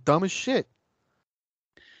fucking dumb as shit.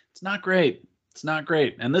 It's not great. It's not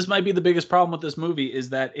great. And this might be the biggest problem with this movie is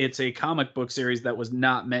that it's a comic book series that was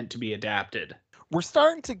not meant to be adapted. We're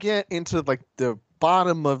starting to get into like the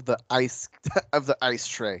bottom of the ice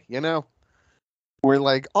tray, you know? Where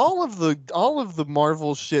like all of the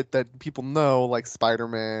Marvel shit that people know, like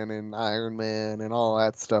Spider-Man and Iron Man and all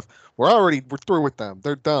that stuff, we're through with them.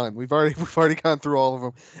 They're done. We've already gone through all of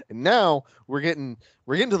them. And now we're getting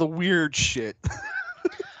to the weird shit.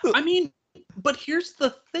 I mean, but here's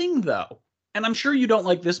the thing though. And I'm sure you don't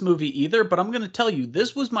like this movie either, but I'm going to tell you,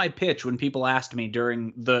 this was my pitch when people asked me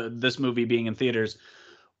during this movie being in theaters,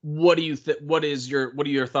 what are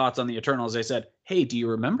your thoughts on the Eternals? I said, hey, do you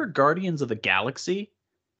remember Guardians of the Galaxy?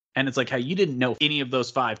 And it's like how you didn't know any of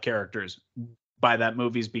those 5 characters by that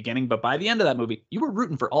movie's beginning, but by the end of that movie, you were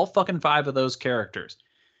rooting for all fucking 5 of those characters.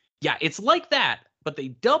 Yeah, it's like that, but they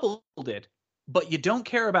doubled it, but you don't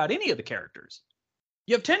care about any of the characters.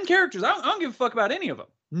 You have 10 characters. I don't give a fuck about any of them.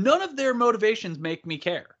 None of their motivations make me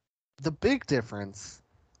care. The big difference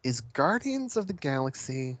is Guardians of the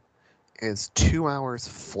Galaxy is 2 hours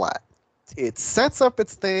flat. It sets up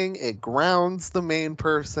its thing. It grounds the main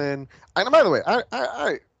person. And by the way,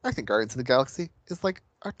 I think Guardians of the Galaxy is like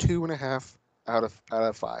a 2.5 out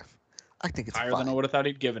of 5. I think it's higher fine. than I would have thought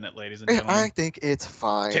he'd given it, ladies and gentlemen. I think it's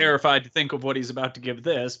fine. Terrified to think of what he's about to give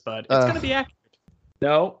this, but it's going to be accurate.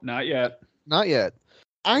 No, not yet. Not yet.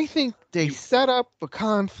 I think they set up a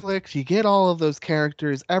conflict. You get all of those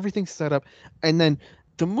characters, everything's set up, and then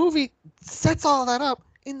the movie sets all that up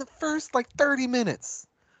in the first like 30 minutes.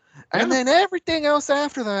 And then everything else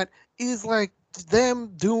after that is like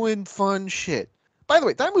them doing fun shit. By the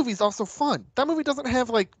way, that movie's also fun. That movie doesn't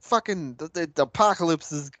have like fucking the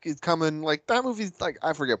apocalypse is coming. Like that movie's like,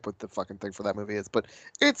 I forget what the fucking thing for that movie is, but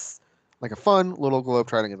it's like a fun little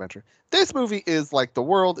globe-trotting adventure. This movie is like the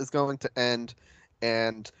world is going to end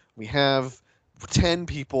and we have 10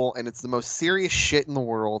 people and it's the most serious shit in the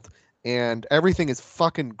world and everything is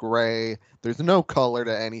fucking gray. There's no color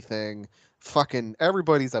to anything. Fucking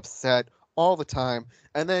everybody's upset all the time.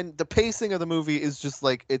 And then the pacing of the movie is just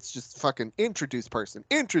like, it's just fucking introduce person.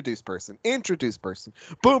 Boom,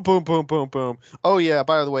 boom, boom, boom, boom. Oh yeah,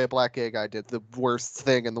 by the way, a black gay guy did the worst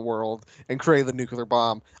thing in the world and created the nuclear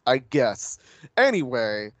bomb, I guess.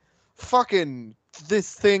 Anyway, fucking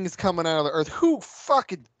this thing's coming out of the earth. Who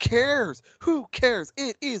fucking cares? Who cares?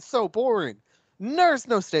 It is so boring. There's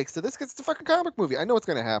no stakes to this because it's a fucking comic movie. I know what's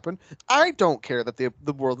going to happen. I don't care that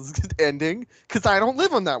the world is ending because I don't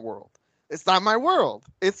live in that world. It's not my world.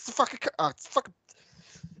 It's fucking.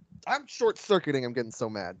 I'm short circuiting. I'm getting so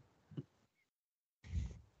mad.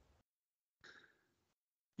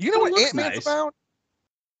 You know what Ant-Man's about?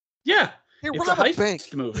 Yeah, it's a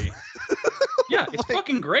heist movie. Yeah, it's like,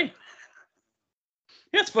 fucking great.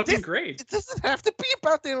 Yeah, it's fucking great. It doesn't have to be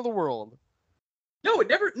about the end of the world. No, it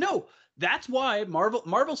never. No, that's why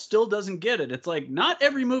Marvel still doesn't get it. It's like not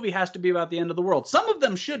every movie has to be about the end of the world. Some of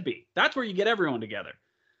them should be. That's where you get everyone together.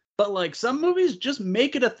 But like some movies just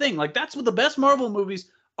make it a thing. Like that's what the best Marvel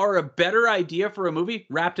movies are, a better idea for a movie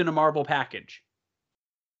wrapped in a Marvel package.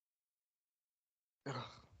 I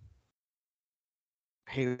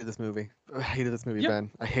hated this movie. Yep.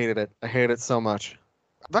 Ben. I hated it. I hated it so much.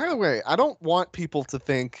 By the way, I don't want people to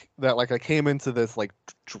think that like I came into this like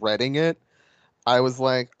dreading it. I was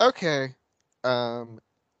like, okay,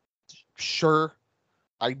 sure.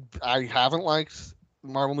 I haven't liked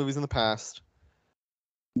Marvel movies in the past.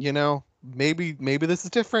 You know, maybe this is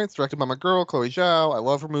different. It's directed by my girl, Chloe Zhao. I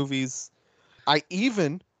love her movies.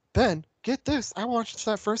 Ben, get this. I watched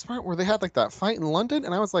that first part where they had like that fight in London,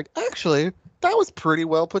 and I was like, actually, that was pretty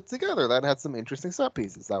well put together. That had some interesting set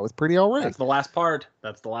pieces. That was pretty all right. That's the last part.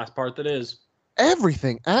 That's the last part that is.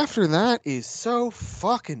 Everything after that is so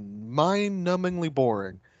fucking mind-numbingly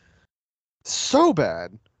boring. So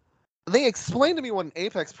bad. They explained to me what an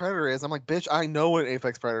apex predator is. I'm like, bitch, I know what an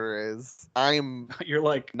apex predator is. You're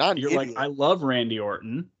like, Not an you're like, idiot. I love Randy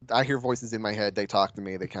Orton. I hear voices in my head. They talk to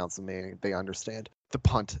me. They counsel me. They understand. The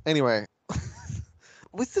punt. Anyway,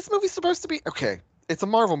 was this movie supposed to be okay? It's a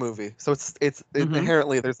Marvel movie, so it's Mhm.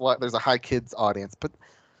 inherently there's a high kids audience. But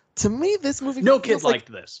to me, this movie No feels kid like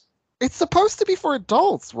liked this. it's supposed to be for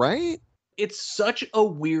adults, right? It's such a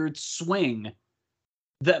weird swing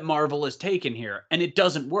that Marvel has taken here, and it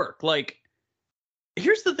doesn't work. Like,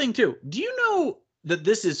 here's the thing, too. Do you know that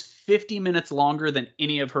this is 50 minutes longer than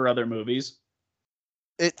any of her other movies?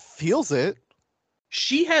 It feels it.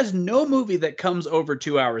 She has no movie that comes over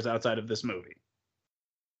 2 hours outside of this movie.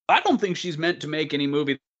 I don't think she's meant to make any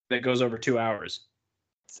movie that goes over 2 hours.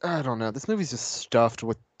 I don't know. This movie's just stuffed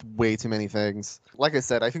with way too many things. Like I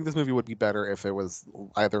said, I think this movie would be better if it was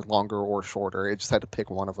either longer or shorter. It just had to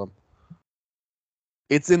pick one of them.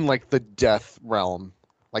 It's in like the death realm.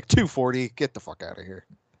 Like 240, get the fuck out of here.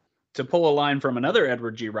 To pull a line from another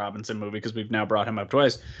Edward G. Robinson movie, because we've now brought him up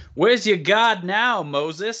twice. Where's your God now,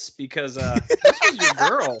 Moses? Because this was your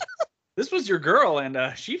girl. This was your girl, and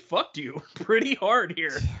she fucked you pretty hard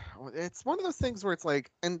here. It's one of those things where it's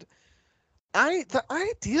like, and the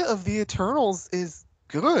idea of the Eternals is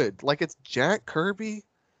good. Like, it's Jack Kirby.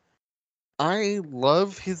 I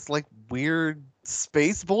love his like weird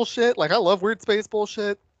space bullshit. Like, I love weird space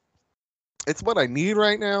bullshit. It's what I need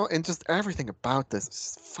right now, and just everything about this is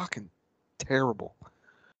just fucking terrible.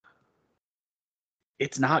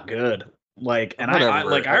 It's not good. Like, and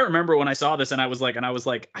Whatever. I remember when I saw this, and I was like,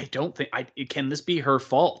 I don't think can this be her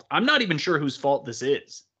fault? I'm not even sure whose fault this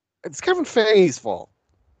is. It's Kevin Feige's fault.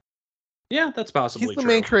 Yeah, that's possibly He's the true.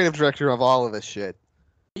 main creative director of all of this shit.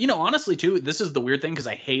 You know, honestly, too, this is the weird thing because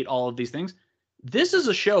I hate all of these things. This is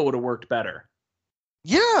a show would have worked better.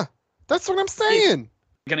 Yeah, that's what I'm saying.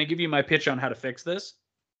 Can I give you my pitch on how to fix this?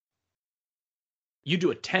 You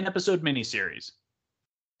do a 10-episode miniseries,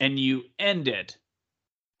 and you end it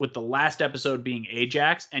with the last episode being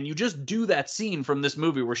Ajax, and you just do that scene from this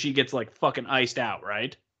movie where she gets like fucking iced out,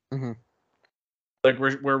 right? Mhm. Like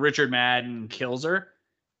where Richard Madden kills her,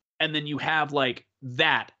 and then you have like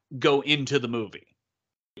that go into the movie.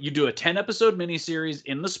 You do a 10-episode miniseries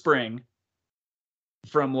in the spring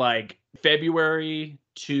from like February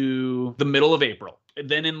to the middle of April.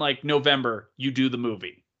 Then in like November, you do the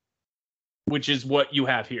movie, which is what you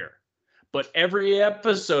have here. But every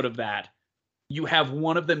episode of that, you have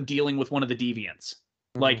one of them dealing with one of the deviants,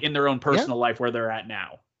 like in their own personal life where they're at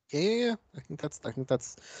now. Yeah. I think that's the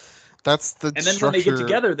And then when they get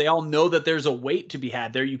together, they all know that there's a weight to be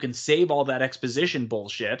had there. You can save all that exposition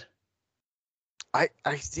bullshit. Yeah,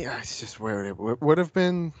 it's just where it would have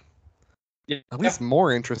been Yeah, at least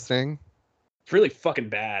more interesting. it's really fucking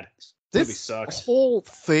bad. This movie This sucks. whole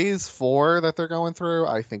phase 4 that they're going through,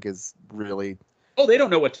 I think, is really Oh, they don't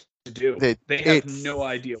know what to do. They have it no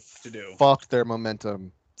idea what to do. fucked their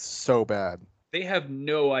momentum so bad. They have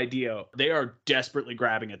no idea. They are desperately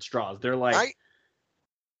grabbing at straws. They're like,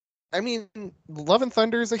 I mean, Love and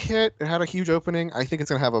Thunder is a hit. It had a huge opening. I think it's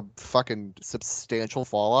gonna have a fucking substantial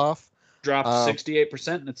fall off. dropped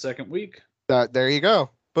 68% in its second week. There you go.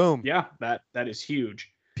 Boom. Yeah, that is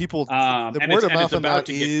huge. People, the and word it's- of and mouth it's on about that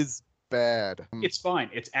to get- is bad. It's fine.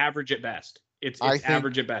 It's average at best. It's I think-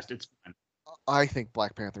 average at best. It's fine. I think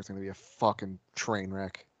Black Panther's gonna be a fucking train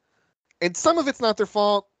wreck, and some of it's not their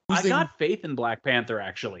fault. I got faith in Black Panther,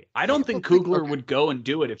 actually. I don't think think- Coogler okay. would go and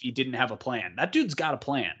do it if he didn't have a plan. That dude's got a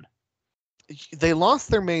plan. They lost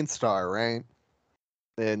their main star, right?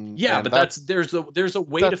 And Yeah, but there's a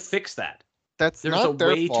way to that's- fix that. that's There's not a their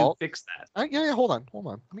way fault. to fix that. Yeah, hold on.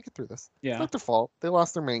 Let me get through this. Yeah. It's not their fault. They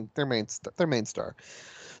lost their main star.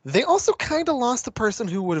 They also kind of lost the person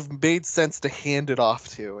who would have made sense to hand it off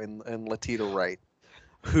to in Latita Wright,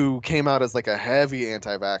 who came out as like a heavy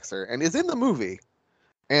anti-vaxxer and is in the movie,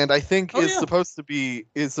 and I think is supposed to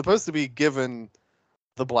be given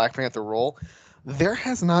the Black Panther role. There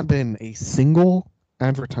has not been a single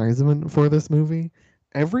advertisement for this movie.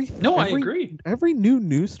 I agree. Every new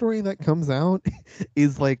news story that comes out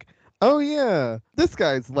is like, oh yeah, this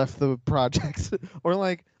guy's left the project, or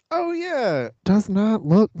like, oh yeah, does not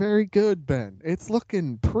look very good, Ben. It's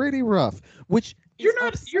looking pretty rough. Which You're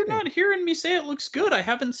not hearing me say it looks good. I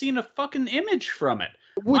haven't seen a fucking image from it.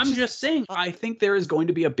 I'm just saying, I think there is going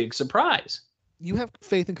to be a big surprise. You have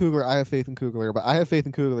faith in Coogler, I have faith in Coogler, but I have faith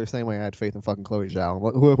in Coogler the same way I had faith in fucking Chloe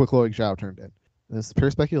Zhao. Whoever Chloe Zhao turned in. This is pure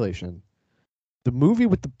speculation. The movie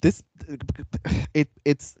with it's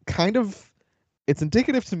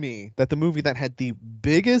indicative to me that the movie that had the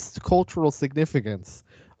biggest cultural significance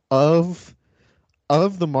of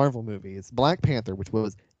the Marvel movies, Black Panther, which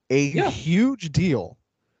was a huge deal.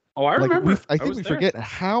 Oh, I remember. I think we forget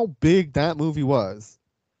how big that movie was.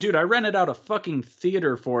 Dude, I rented out a fucking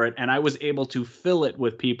theater for it, and I was able to fill it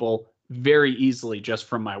with people very easily just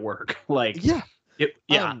from my work. Like,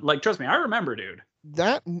 like, trust me, I remember, dude.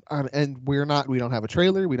 That and we don't have a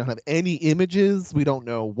trailer, we don't have any images, we don't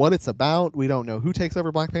know what it's about, we don't know who takes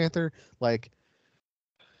over Black Panther. Like,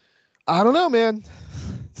 I don't know, man.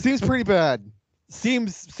 Seems pretty bad.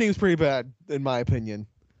 Seems pretty bad in my opinion.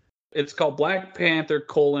 It's called Black Panther: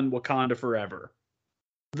 Wakanda Forever.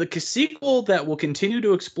 The sequel that will continue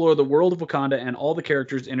to explore the world of Wakanda and all the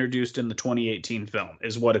characters introduced in the 2018 film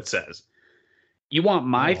is what it says. You want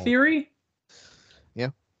my theory?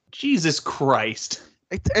 Yeah. Jesus Christ.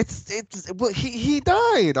 Well, he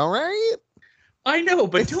died, all right? I know,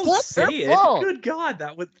 but don't say it. Fault. Good God,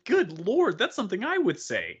 good Lord, that's something I would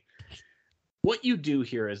say. What you do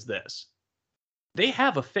here is this. They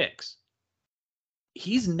have a fix.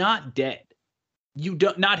 He's not dead. You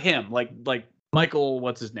don't, not him, like Michael,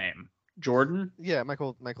 what's his name? Jordan? Yeah,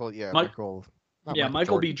 Michael B.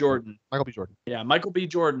 Jordan. Michael B. Jordan. Yeah, Michael B.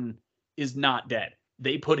 Jordan is not dead.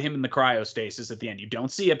 They put him in the cryostasis at the end. You don't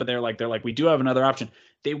see it, but they're like, we do have another option.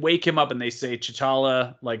 They wake him up and they say,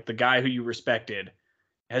 T'Challa, like the guy who you respected,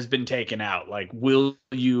 has been taken out. Like, will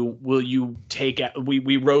you take out?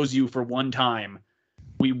 We rose you for one time.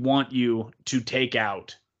 We want you to take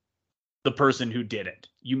out the person who did it.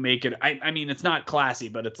 You make it. I mean, it's not classy,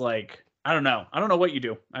 but it's like, I don't know. I don't know what you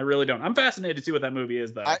do. I really don't. I'm fascinated to see what that movie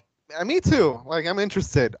is, though. Me too. Like, I'm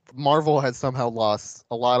interested. Marvel has somehow lost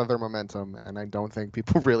a lot of their momentum, and I don't think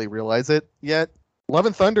people really realize it yet. Love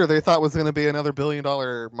and Thunder, they thought was going to be another $1 billion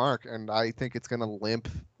mark, and I think it's going to limp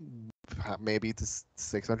maybe to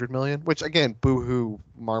 600 million, which, again, boo-hoo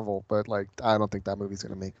Marvel, but, like, I don't think that movie's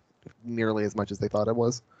going to make nearly as much as they thought it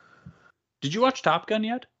was. Did you watch Top Gun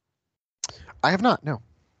yet? I have not, no.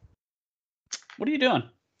 What are you doing?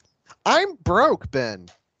 I'm broke, Ben.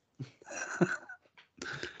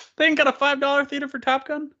 They ain't got a $5 theater for Top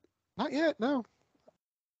Gun? Not yet, no.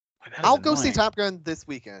 I'll go see Top Gun this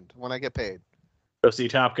weekend when I get paid. Go see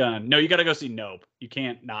Top Gun. No, you got to go see Nope. You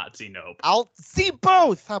can't not see Nope. I'll see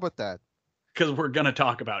both. How about that? Because we're gonna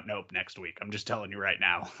talk about Nope next week. I'm just telling you right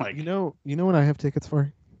now. Like, you know what I have tickets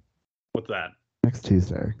for? What's that? Next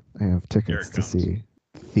Tuesday, I have tickets to see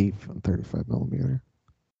Thief on 35mm.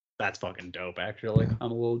 That's fucking dope. Actually, yeah.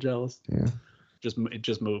 I'm a little jealous. Yeah. It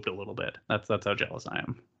just moved a little bit. That's how jealous I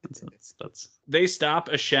am. That's they stop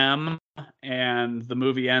Hashem and the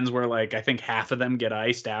movie ends where, like, I think half of them get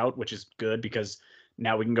iced out, which is good because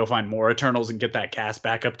now we can go find more Eternals and get that cast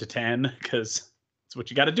back up to 10 because it's what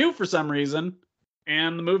you got to do for some reason.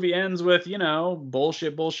 And the movie ends with,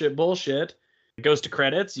 bullshit. It goes to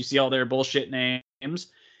credits. You see all their bullshit names.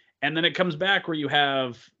 And then it comes back where you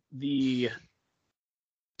have the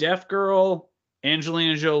deaf girl,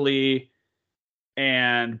 Angelina Jolie,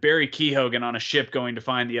 and Barry Keoghan on a ship going to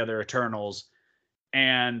find the other Eternals.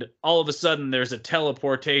 And all of a sudden there's a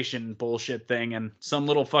teleportation bullshit thing, and some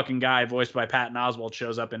little fucking guy voiced by Patton Oswalt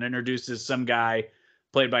shows up and introduces some guy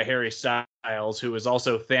played by Harry Styles, who is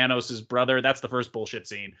also Thanos' brother. That's the first bullshit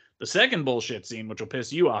scene. The second bullshit scene, which will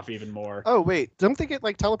piss you off even more. Oh, wait. Don't they get,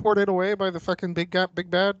 like, teleported away by the fucking big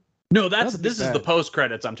bad? No, this is the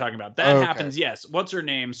post-credits I'm talking about. That happens, yes. What's her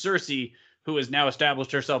name? Cersei, who has now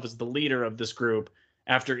established herself as the leader of this group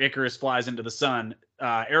after Icarus flies into the sun.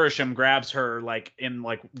 Arishem grabs her, like, in,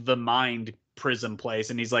 like, the mind prism place,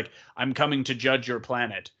 and he's like, I'm coming to judge your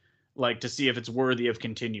planet, like, to see if it's worthy of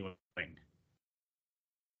continuing.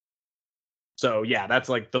 So, yeah, that's,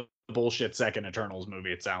 like, the bullshit second Eternals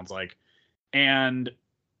movie, it sounds like. And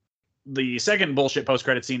the second bullshit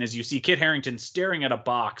post-credit scene is you see Kit Harington staring at a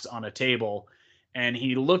box on a table, and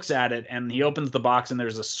he looks at it, and he opens the box, and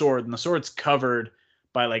there's a sword, and the sword's covered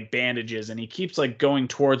by, like, bandages, and he keeps, like, going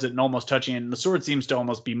towards it and almost touching it, and the sword seems to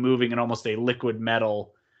almost be moving in almost a liquid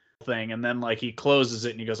metal thing, and then, like, he closes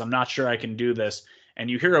it, and he goes, I'm not sure I can do this, and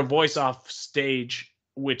you hear a voice off stage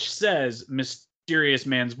which says, mysterious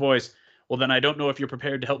man's voice, well, then I don't know if you're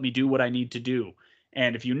prepared to help me do what I need to do.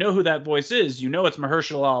 And if you know who that voice is, you know it's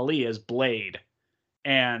Mahershala Ali as Blade.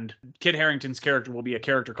 And Kit Harington's character will be a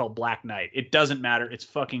character called Black Knight. It doesn't matter. It's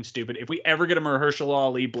fucking stupid. If we ever get a Mahershala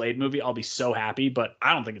Ali Blade movie, I'll be so happy, but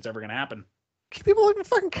I don't think it's ever going to happen. Can people even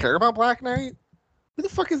fucking care about Black Knight? Who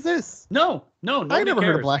the fuck is this? No, I nobody never heard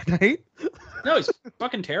of cares. Black Knight. No, he's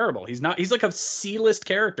fucking terrible. He's not. He's like a C-list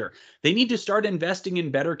character. They need to start investing in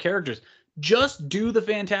better characters. Just do the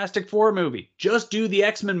Fantastic Four movie. Just do the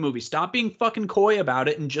X-Men movie. Stop being fucking coy about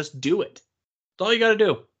it and just do it. That's all you got to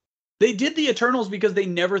do. They did the Eternals because they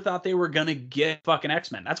never thought they were gonna get fucking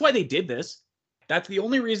X-Men. That's why they did this. That's the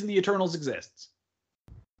only reason the Eternals exists.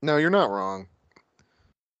 No, you're not wrong.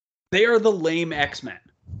 They are the lame X-Men.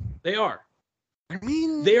 They are. I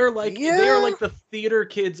mean, They are like yeah. they are like the theater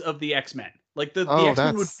kids of the X-Men. Like the Oh,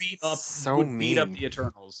 X-Men would that's beat up so mean. the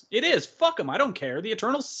Eternals. It is. Fuck them. I don't care. The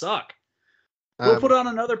Eternals suck. Go put on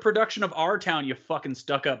another production of Our Town, you fucking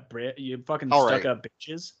stuck up Brit. You fucking All stuck right. up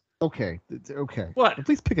bitches. Okay. What? At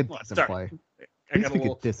least pick a What? decent Sorry. play. I got a Pick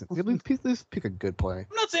little. a decent. At least pick a good play.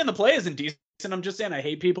 I'm not saying the play isn't decent. I'm just saying I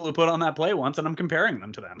hate people who put on that play once, and I'm comparing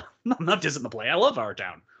them to them. I'm not dissing the play. I love Our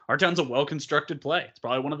Town. Our Town's a well-constructed play. It's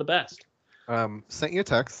probably one of the best. Sent you a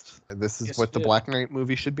text. This is Yes, what you the did. Black Knight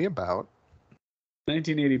movie should be about.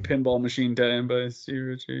 1980 pinball machine tie-in by Steve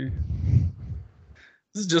Ritchie.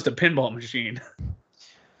 This is just a pinball machine.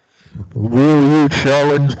 Will you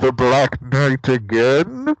challenge the Black Knight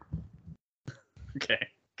again? Okay.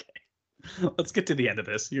 Let's get to the end of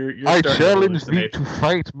this. You're starting to hallucinate.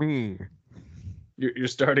 fight me. You're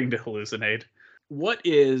starting to hallucinate. What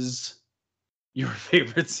is your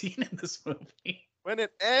favorite scene in this movie? When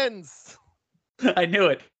it ends. I knew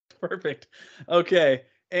it. Perfect. Okay.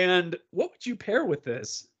 And what would you pair with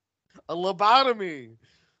this? A lobotomy.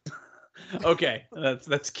 Okay,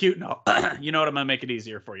 that's cute and all. You know what? I'm gonna make it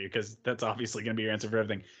easier for you because that's obviously gonna be your answer for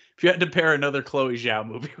everything. If you had to pair another Chloe Zhao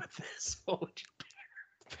movie with this, what would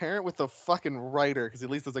you? Parent with the fucking writer, because at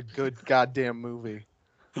least it's a good goddamn movie.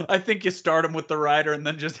 I think you start them with the rider and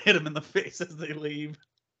then just hit them in the face as they leave.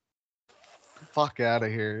 Fuck out of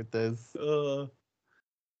here with this.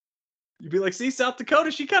 You'd be like, see, South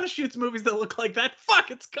Dakota, she kind of shoots movies that look like that.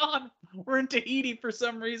 Fuck, it's gone. We're in Tahiti for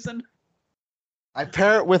some reason. I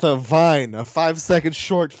pair it with a Vine, a 5-second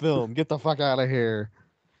short film. Get the fuck out of here.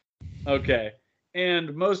 Okay.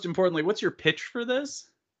 And most importantly, what's your pitch for this?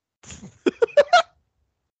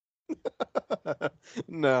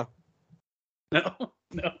 No. No.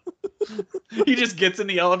 He just gets in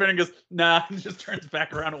the elevator and goes, nah, and just turns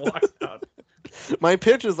back around and walks out. My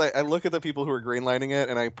pitch is I look at the people who are greenlighting it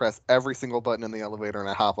and I press every single button in the elevator and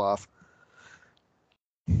I hop off.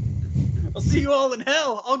 I'll see you all in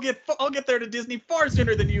hell. I'll get there to Disney far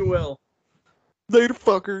sooner than you will. Later,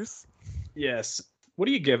 fuckers. Yes. What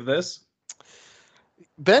do you give this?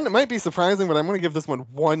 Ben, it might be surprising, but I'm going to give this one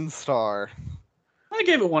 1 star. I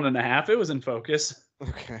gave it 1.5. It was in focus.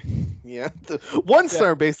 Okay. Yeah. The 1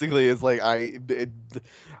 star basically is like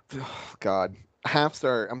God. Half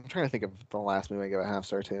star. I'm trying to think of the last movie I gave a half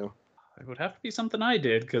star to. It would have to be something I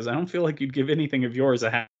did because I don't feel like you'd give anything of yours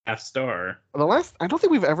a half star. I don't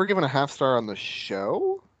think we've ever given a half star on the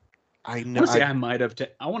show. I know. I want to say I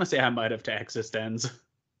might have to Existenz.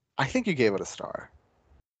 I think you gave it a star.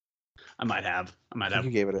 I might have. I think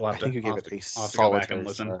you gave it. We'll I have think to- you gave I'll it have a to- I'll have to go back and solitary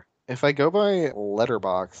listen. star. If I go by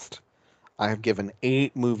Letterboxd, I have given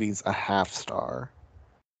 8 movies a half star.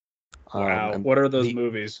 Wow. And What are those the-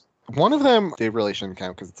 movies? One of them they really shouldn't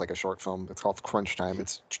count because it's like a short film. It's called Crunch Time.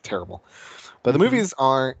 It's terrible. But the movies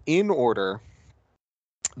are in order.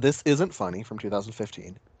 This Isn't Funny from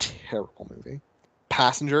 2015. Terrible movie.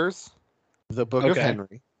 Passengers. The Book of Okay.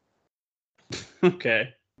 Henry.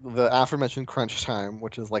 Okay. The aforementioned Crunch Time,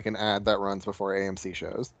 which is like an ad that runs before AMC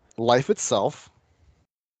shows. Life Itself.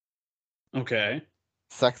 Okay.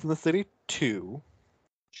 Sex and the City 2.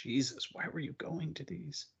 Jesus, why were you going to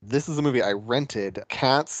these? This is a movie I rented.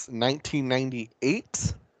 Cats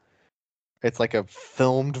 1998. It's like a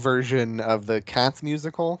filmed version of the Cats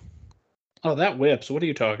musical. Oh, that whips. What are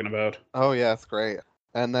you talking about? Oh, yeah, it's great.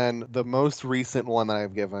 And then the most recent one that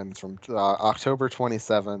I've given is from October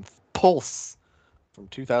 27th, Pulse from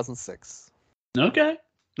 2006. Okay.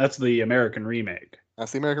 That's the American remake.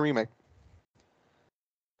 That's the American remake.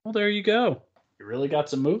 Well, there you go. You really got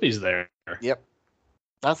some movies there. Yep.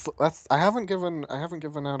 That's I haven't given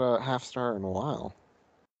out a half star in a while.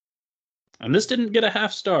 And this didn't get a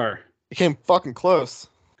half star. It came fucking close.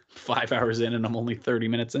 5 hours in and I'm only 30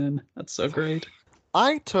 minutes in. That's so great.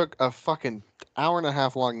 I took a fucking hour and a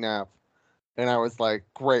half long nap and I was like,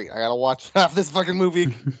 great, I gotta watch half this fucking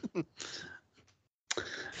movie.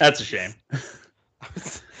 That's a shame.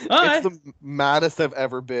 It's Alright. the maddest I've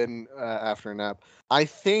ever been after a nap. I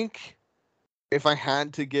think if I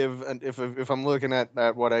had to give, if I'm looking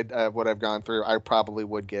at what I've gone through, I probably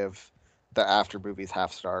would give the after movies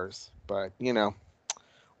half stars. But you know,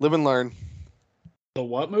 live and learn. The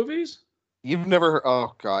what movies? You've never heard?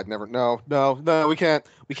 Oh God, never. No. We can't.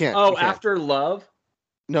 We can't. Oh, we can't. After Love.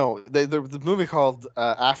 No, the movie called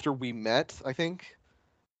After We Met, I think.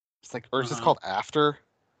 It's like, or it's just Uh-huh. called After.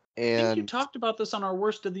 I think you And talked about this on our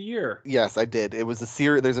worst of the year. yes, I did. It was a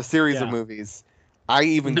series. There's a series of Yeah. movies.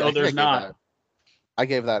 I think There's I gave not. I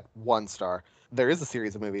gave that 1 star. There is a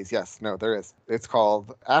series of movies. Yes, no, there is. It's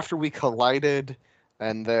called After We Collided,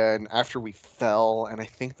 and then After We Fell, and I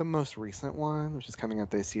think the most recent one, which is coming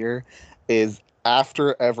out this year, is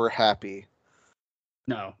After Ever Happy.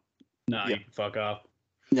 No, Yeah. you can fuck off.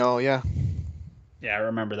 No, yeah. Yeah, I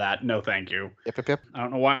remember that. No, thank you. Yep. I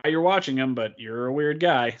don't know why you're watching them, but you're a weird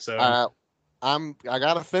guy. So I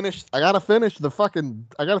gotta finish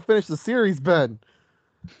the series, Ben.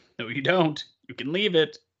 no, you don't. You can leave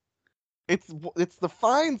it. It's the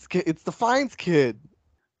Fines kid. It's the Fines kid.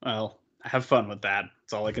 Well, have fun with that.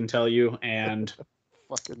 That's all I can tell you. And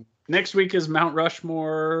Fucking next week is Mount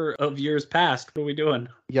Rushmore of years past. What are we doing?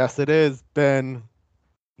 yes, it is, Ben.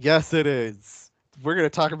 Yes, it is. We're gonna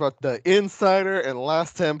talk about The Insider and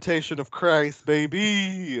Last Temptation of Christ,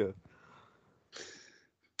 baby.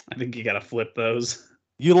 I think you gotta flip those.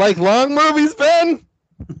 You like long movies, Ben?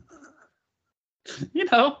 You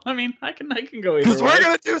know, I mean, I can go either Because way. we're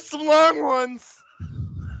gonna do some long ones.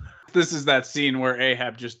 This is that scene where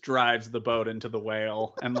Ahab just drives the boat into the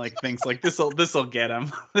whale and like thinks like this'll get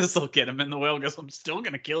him. This'll get him. And the whale goes, I'm still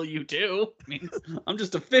gonna kill you too. I mean, I'm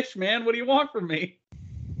just a fish, man. What do you want from me?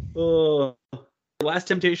 Oh. Last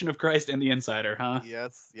Temptation of Christ and The Insider, huh?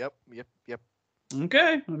 Yes. Yep.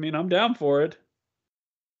 Okay. I mean, I'm down for it.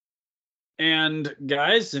 And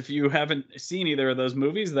guys, if you haven't seen either of those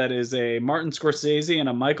movies, that is a Martin Scorsese and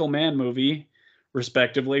a Michael Mann movie,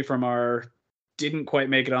 respectively, from our didn't quite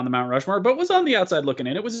make it on the Mount Rushmore, but was on the outside looking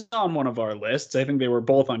in. It was on one of our lists. I think they were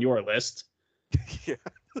both on your list. Yeah.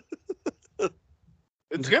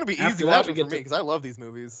 It's gonna be After easy that, watching we for get me to- because I love these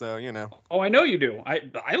movies. So you know. Oh, I know you do. I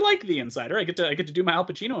like The Insider. I get to do my Al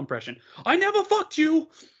Pacino impression. I never fucked you.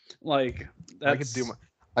 Like that's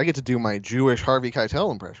I get to do my Jewish Harvey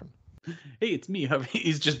Keitel impression. hey, it's me. Harvey.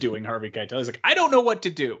 He's just doing Harvey Keitel. He's like, I don't know what to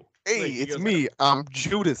do. Hey, Like, he it's goes, me. I'm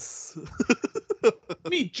Judas.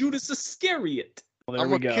 Me, Judas Iscariot. Well, there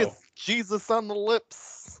I'm we gonna go. kiss Jesus on the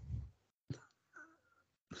lips.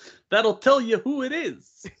 That'll tell you who it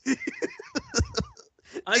is.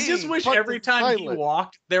 I just Hey, wish fuck every this time he pilot.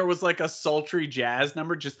 walked, there was like a sultry jazz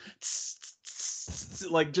number, just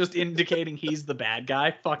like just indicating he's the bad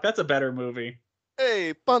guy. Fuck, that's a better movie.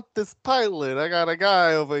 Hey, punt this pilot. I got a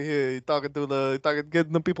guy over here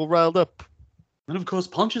getting the people riled up. And of course,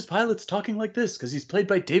 Pontius Pilate's talking like this because he's played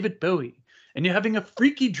by David Bowie. And you're having a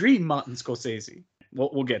freaky dream, Martin Scorsese.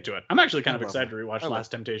 We'll get to it. I'm actually kind of love excited it. to rewatch I love- Last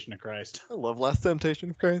Temptation of Christ. I love Last Temptation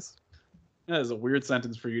of Christ. That is a weird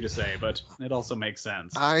sentence for you to say, but it also makes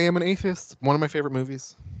sense. I am an atheist. One of my favorite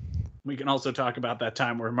movies. We can also talk about that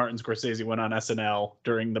time where Martin Scorsese went on SNL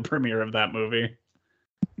during the premiere of that movie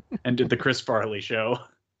and did the Chris Farley show.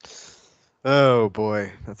 Oh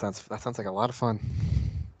boy, that sounds like a lot of fun.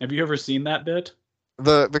 Have you ever seen that bit?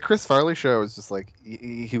 The Chris Farley show is just like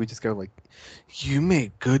he would just go like, "You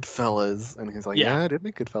made Goodfellas," and he's like, Yeah. "Yeah, I did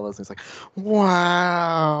make Goodfellas." And he's like,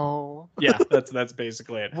 "Wow." Yeah, that's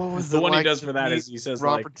basically it. What was The it one he like does to for that meet is he says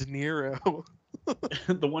Robert De Niro. like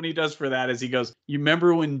the one he does for that is he goes, "You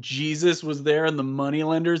remember when Jesus was there and the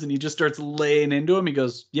moneylenders?" And he just starts laying into him. He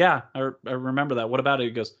goes, "Yeah, I remember that. What about it?" He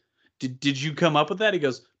goes, "Did you come up with that?" He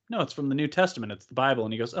goes, "No, it's from the New Testament. It's the Bible."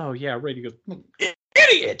 And he goes, "Oh yeah, right." He goes,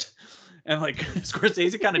 "Idiot!" And like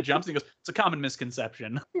Scorsese kind of jumps and he goes, "It's a common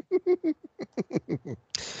misconception."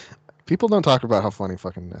 People don't talk about how funny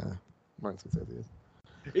fucking Martin Scorsese is.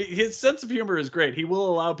 His sense of humor is great. He will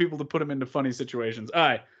allow people to put him into funny situations. All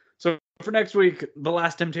right. So for next week, The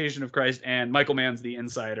Last Temptation of Christ and Michael Mann's The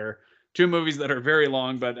Insider. 2 movies that are very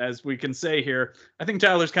long, but as we can say here, I think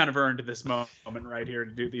Tyler's kind of earned this moment right here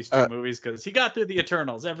to do these 2 movies because he got through the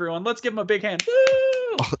Eternals. Everyone, let's give him a big hand.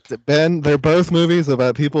 Woo! Ben, they're both movies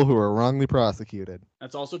about people who are wrongly prosecuted.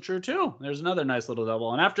 That's also true too. There's another nice little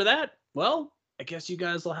double. And after that, well, I guess you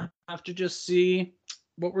guys will have to just see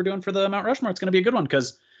what we're doing for the Mount Rushmore. It's going to be a good one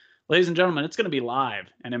because, ladies and gentlemen, it's going to be live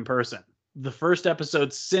and in person. The first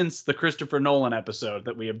episode since the Christopher Nolan episode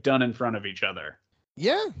that we have done in front of each other.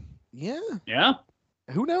 Yeah. Yeah?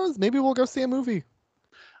 Who knows? Maybe we'll go see a movie.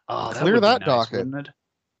 Oh, Clear would be that nice, docket. wouldn't it?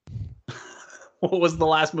 What was the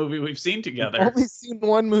last movie we've seen We've together? only seen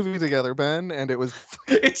one movie together, Ben, and it was.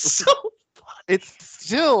 It's so It's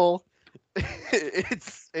still.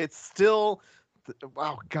 It's still.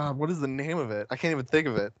 Wow, God, what is the name of it? I can't even think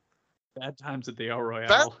of it. Bad Times at the El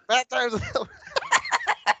Royale. Bad Times.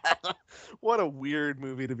 What a weird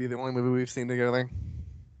movie to be the only movie we've seen together.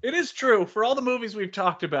 It is true. For all the movies we've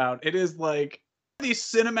talked about, it is like the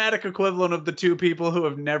cinematic equivalent of the two people who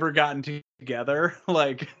have never gotten together.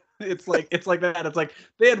 Like it's like that. It's like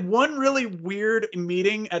they had one really weird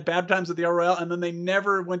meeting at Bad Times at the El Royale, and then they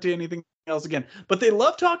never went to anything else again. But they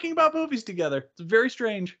love talking about movies together. It's very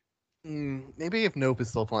strange. Maybe if Nope is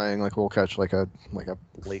still playing, like we'll catch like a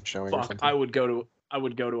late showing or Fuck, something. I would go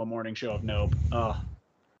to a morning show of Nope.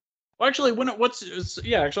 Well, actually,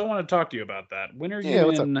 actually, I want to talk to you about that. When are you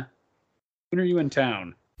When are you in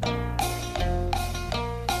town?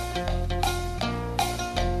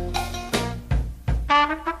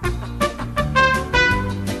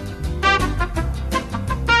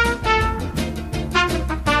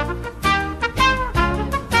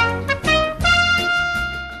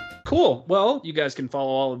 Cool. Well, you guys can follow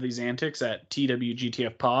all of these antics at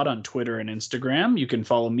TWGTF Pod on Twitter and Instagram. You can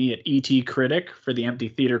follow me at ET Critic for the Empty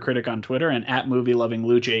Theater Critic on Twitter and at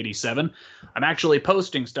MovieLovingLucha87. I'm actually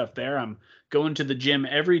posting stuff there. I'm going to the gym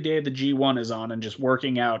every day the G1 is on and just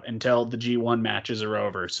working out until the G1 matches are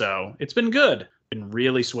over. So it's been good. Been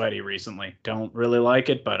really sweaty recently. Don't really like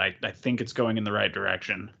it, but I think it's going in the right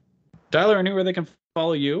direction. Tyler, anywhere they can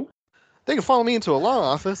follow you? They can follow me into a law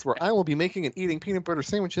office where I will be making and eating peanut butter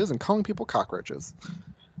sandwiches and calling people cockroaches.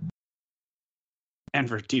 And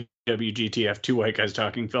for TWGTF, Two White Guys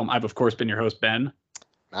Talking Film, I've of course been your host, Ben.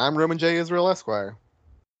 I'm Roman J. Israel Esquire.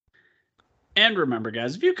 And remember,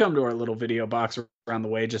 guys, if you come to our little video box around the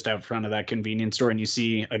way just out front of that convenience store and you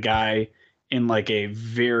see a guy in like a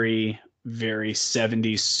very, very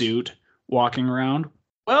 70s suit walking around,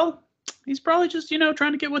 well, he's probably just,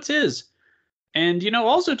 trying to get what's his. And,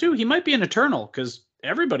 also, too, he might be an Eternal, because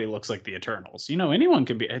everybody looks like the Eternals. Anyone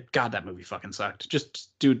can be. God, that movie fucking sucked.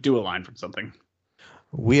 Just do a line from something.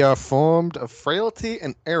 We are formed of frailty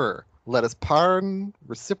and error. Let us pardon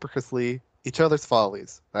reciprocally each other's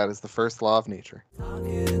follies. That is the first law of nature.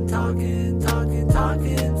 Talking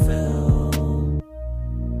film.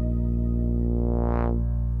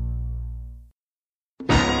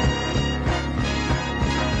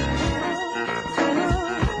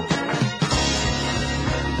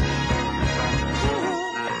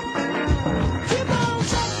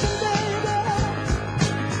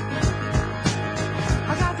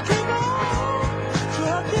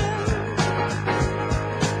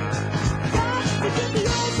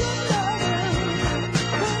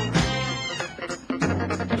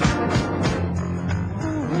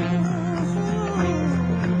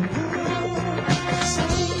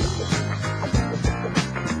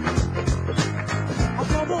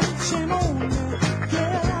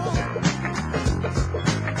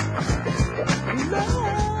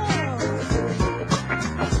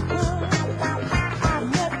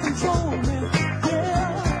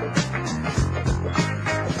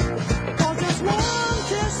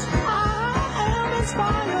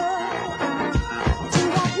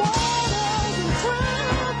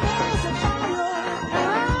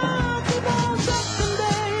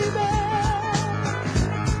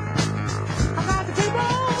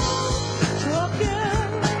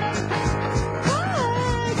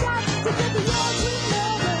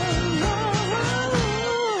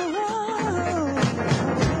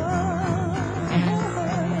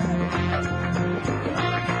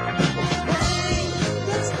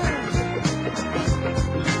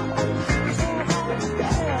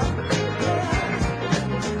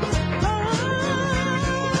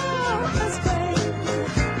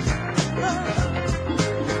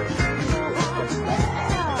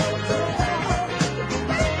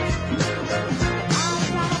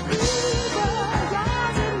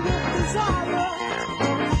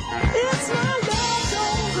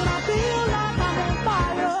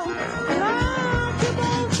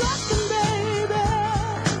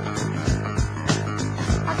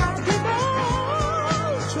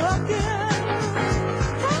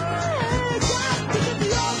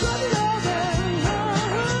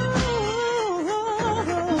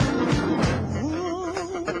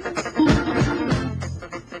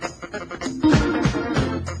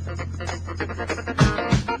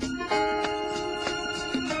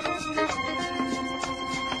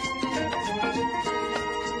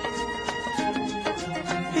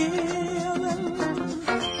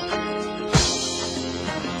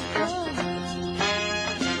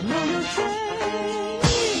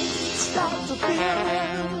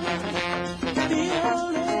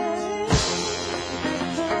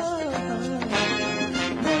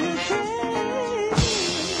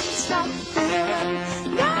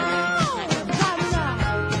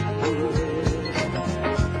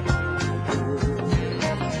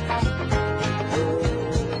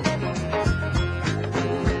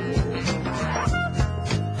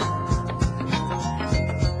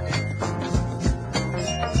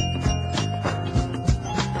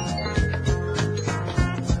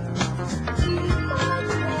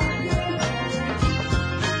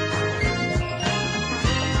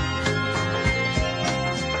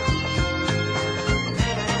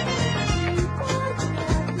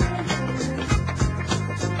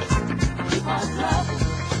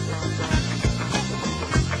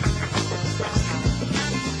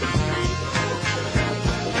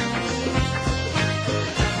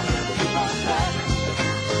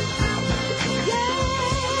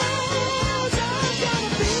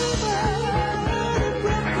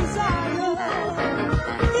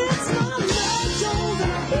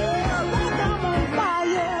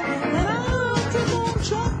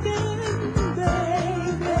 trucking, baby.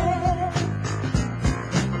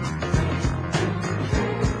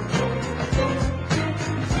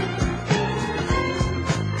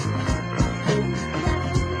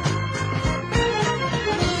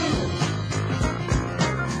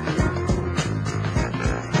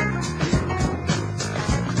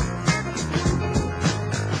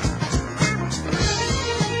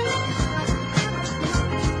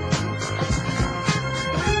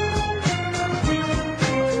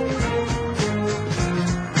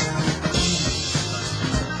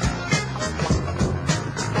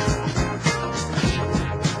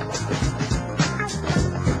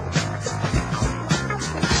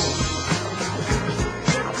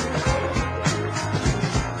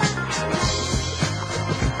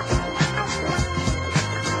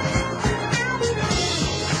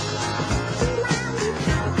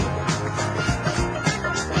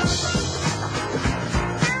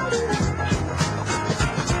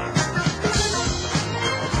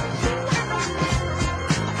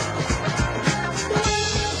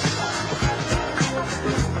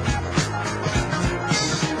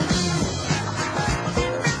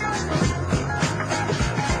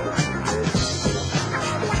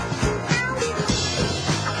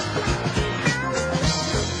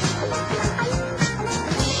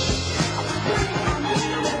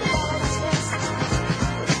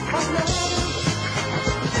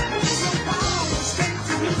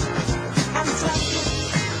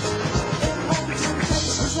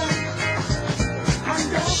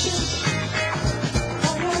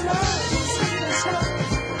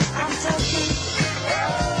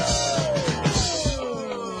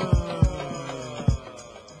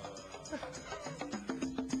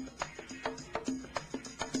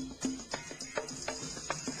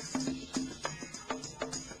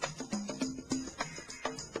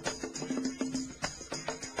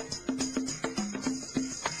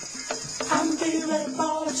 I'm feeling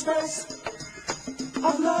all express.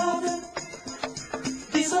 I'm loving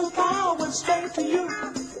diesel power straight to you.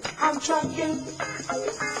 I'm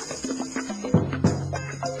trucking.